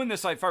going to be doing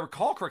this, if I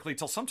recall correctly,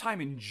 till sometime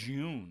in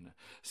June.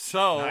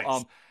 So,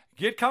 nice.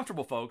 Get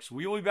comfortable, folks.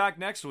 We will be back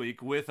next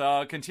week with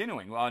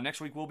continuing.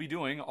 Next week we'll be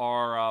doing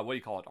our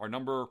our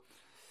number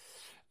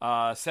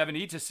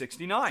 70 to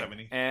 69.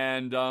 70.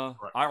 And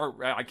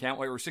I can't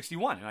wait. We're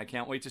 61, and I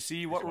can't wait to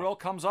see what Will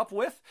comes up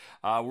with.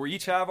 We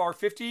each have our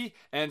 50,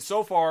 and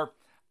so far,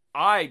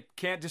 I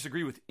can't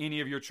disagree with any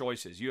of your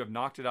choices. You have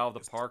knocked it out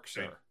of the park,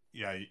 sir.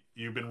 Yeah,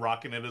 you've been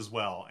rocking it as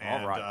well.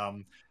 And all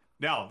right.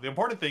 Now, the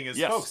important thing is,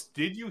 folks,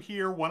 did you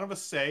hear one of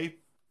us say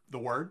the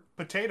word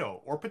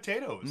potato or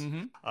potatoes?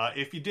 Mm-hmm.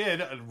 If you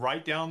did,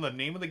 write down the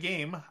name of the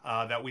game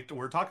that we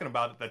were talking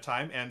about at that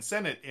time and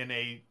send it in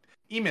a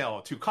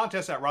email to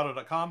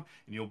contest@rahdo.com,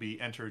 and you'll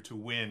be entered to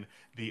win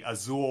the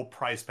Azul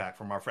prize pack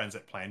from our friends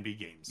at Plan B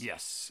Games.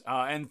 Yes,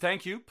 and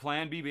thank you,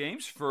 Plan B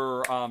Games,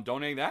 for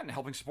donating that and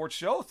helping support the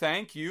show.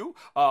 Thank you,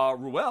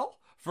 Ruel,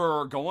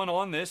 for going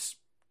on this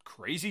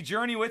crazy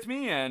journey with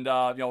me and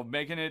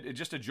making it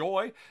just a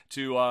joy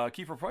to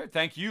keep recording.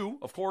 Thank you,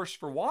 of course,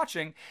 for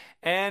watching.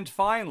 And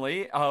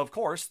finally, of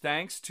course,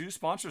 thanks to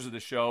sponsors of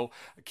the show,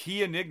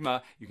 Key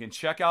Enigma. You can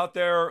check out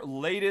their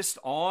latest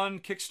on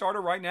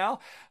Kickstarter right now.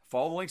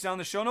 Follow the links down in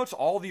the show notes.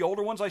 All the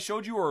older ones I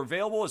showed you are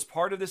available as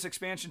part of this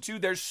expansion too.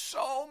 There's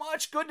so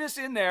much goodness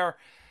in there.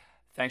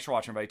 Thanks for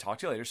watching, everybody. Talk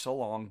to you later. So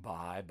long.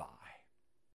 Bye-bye.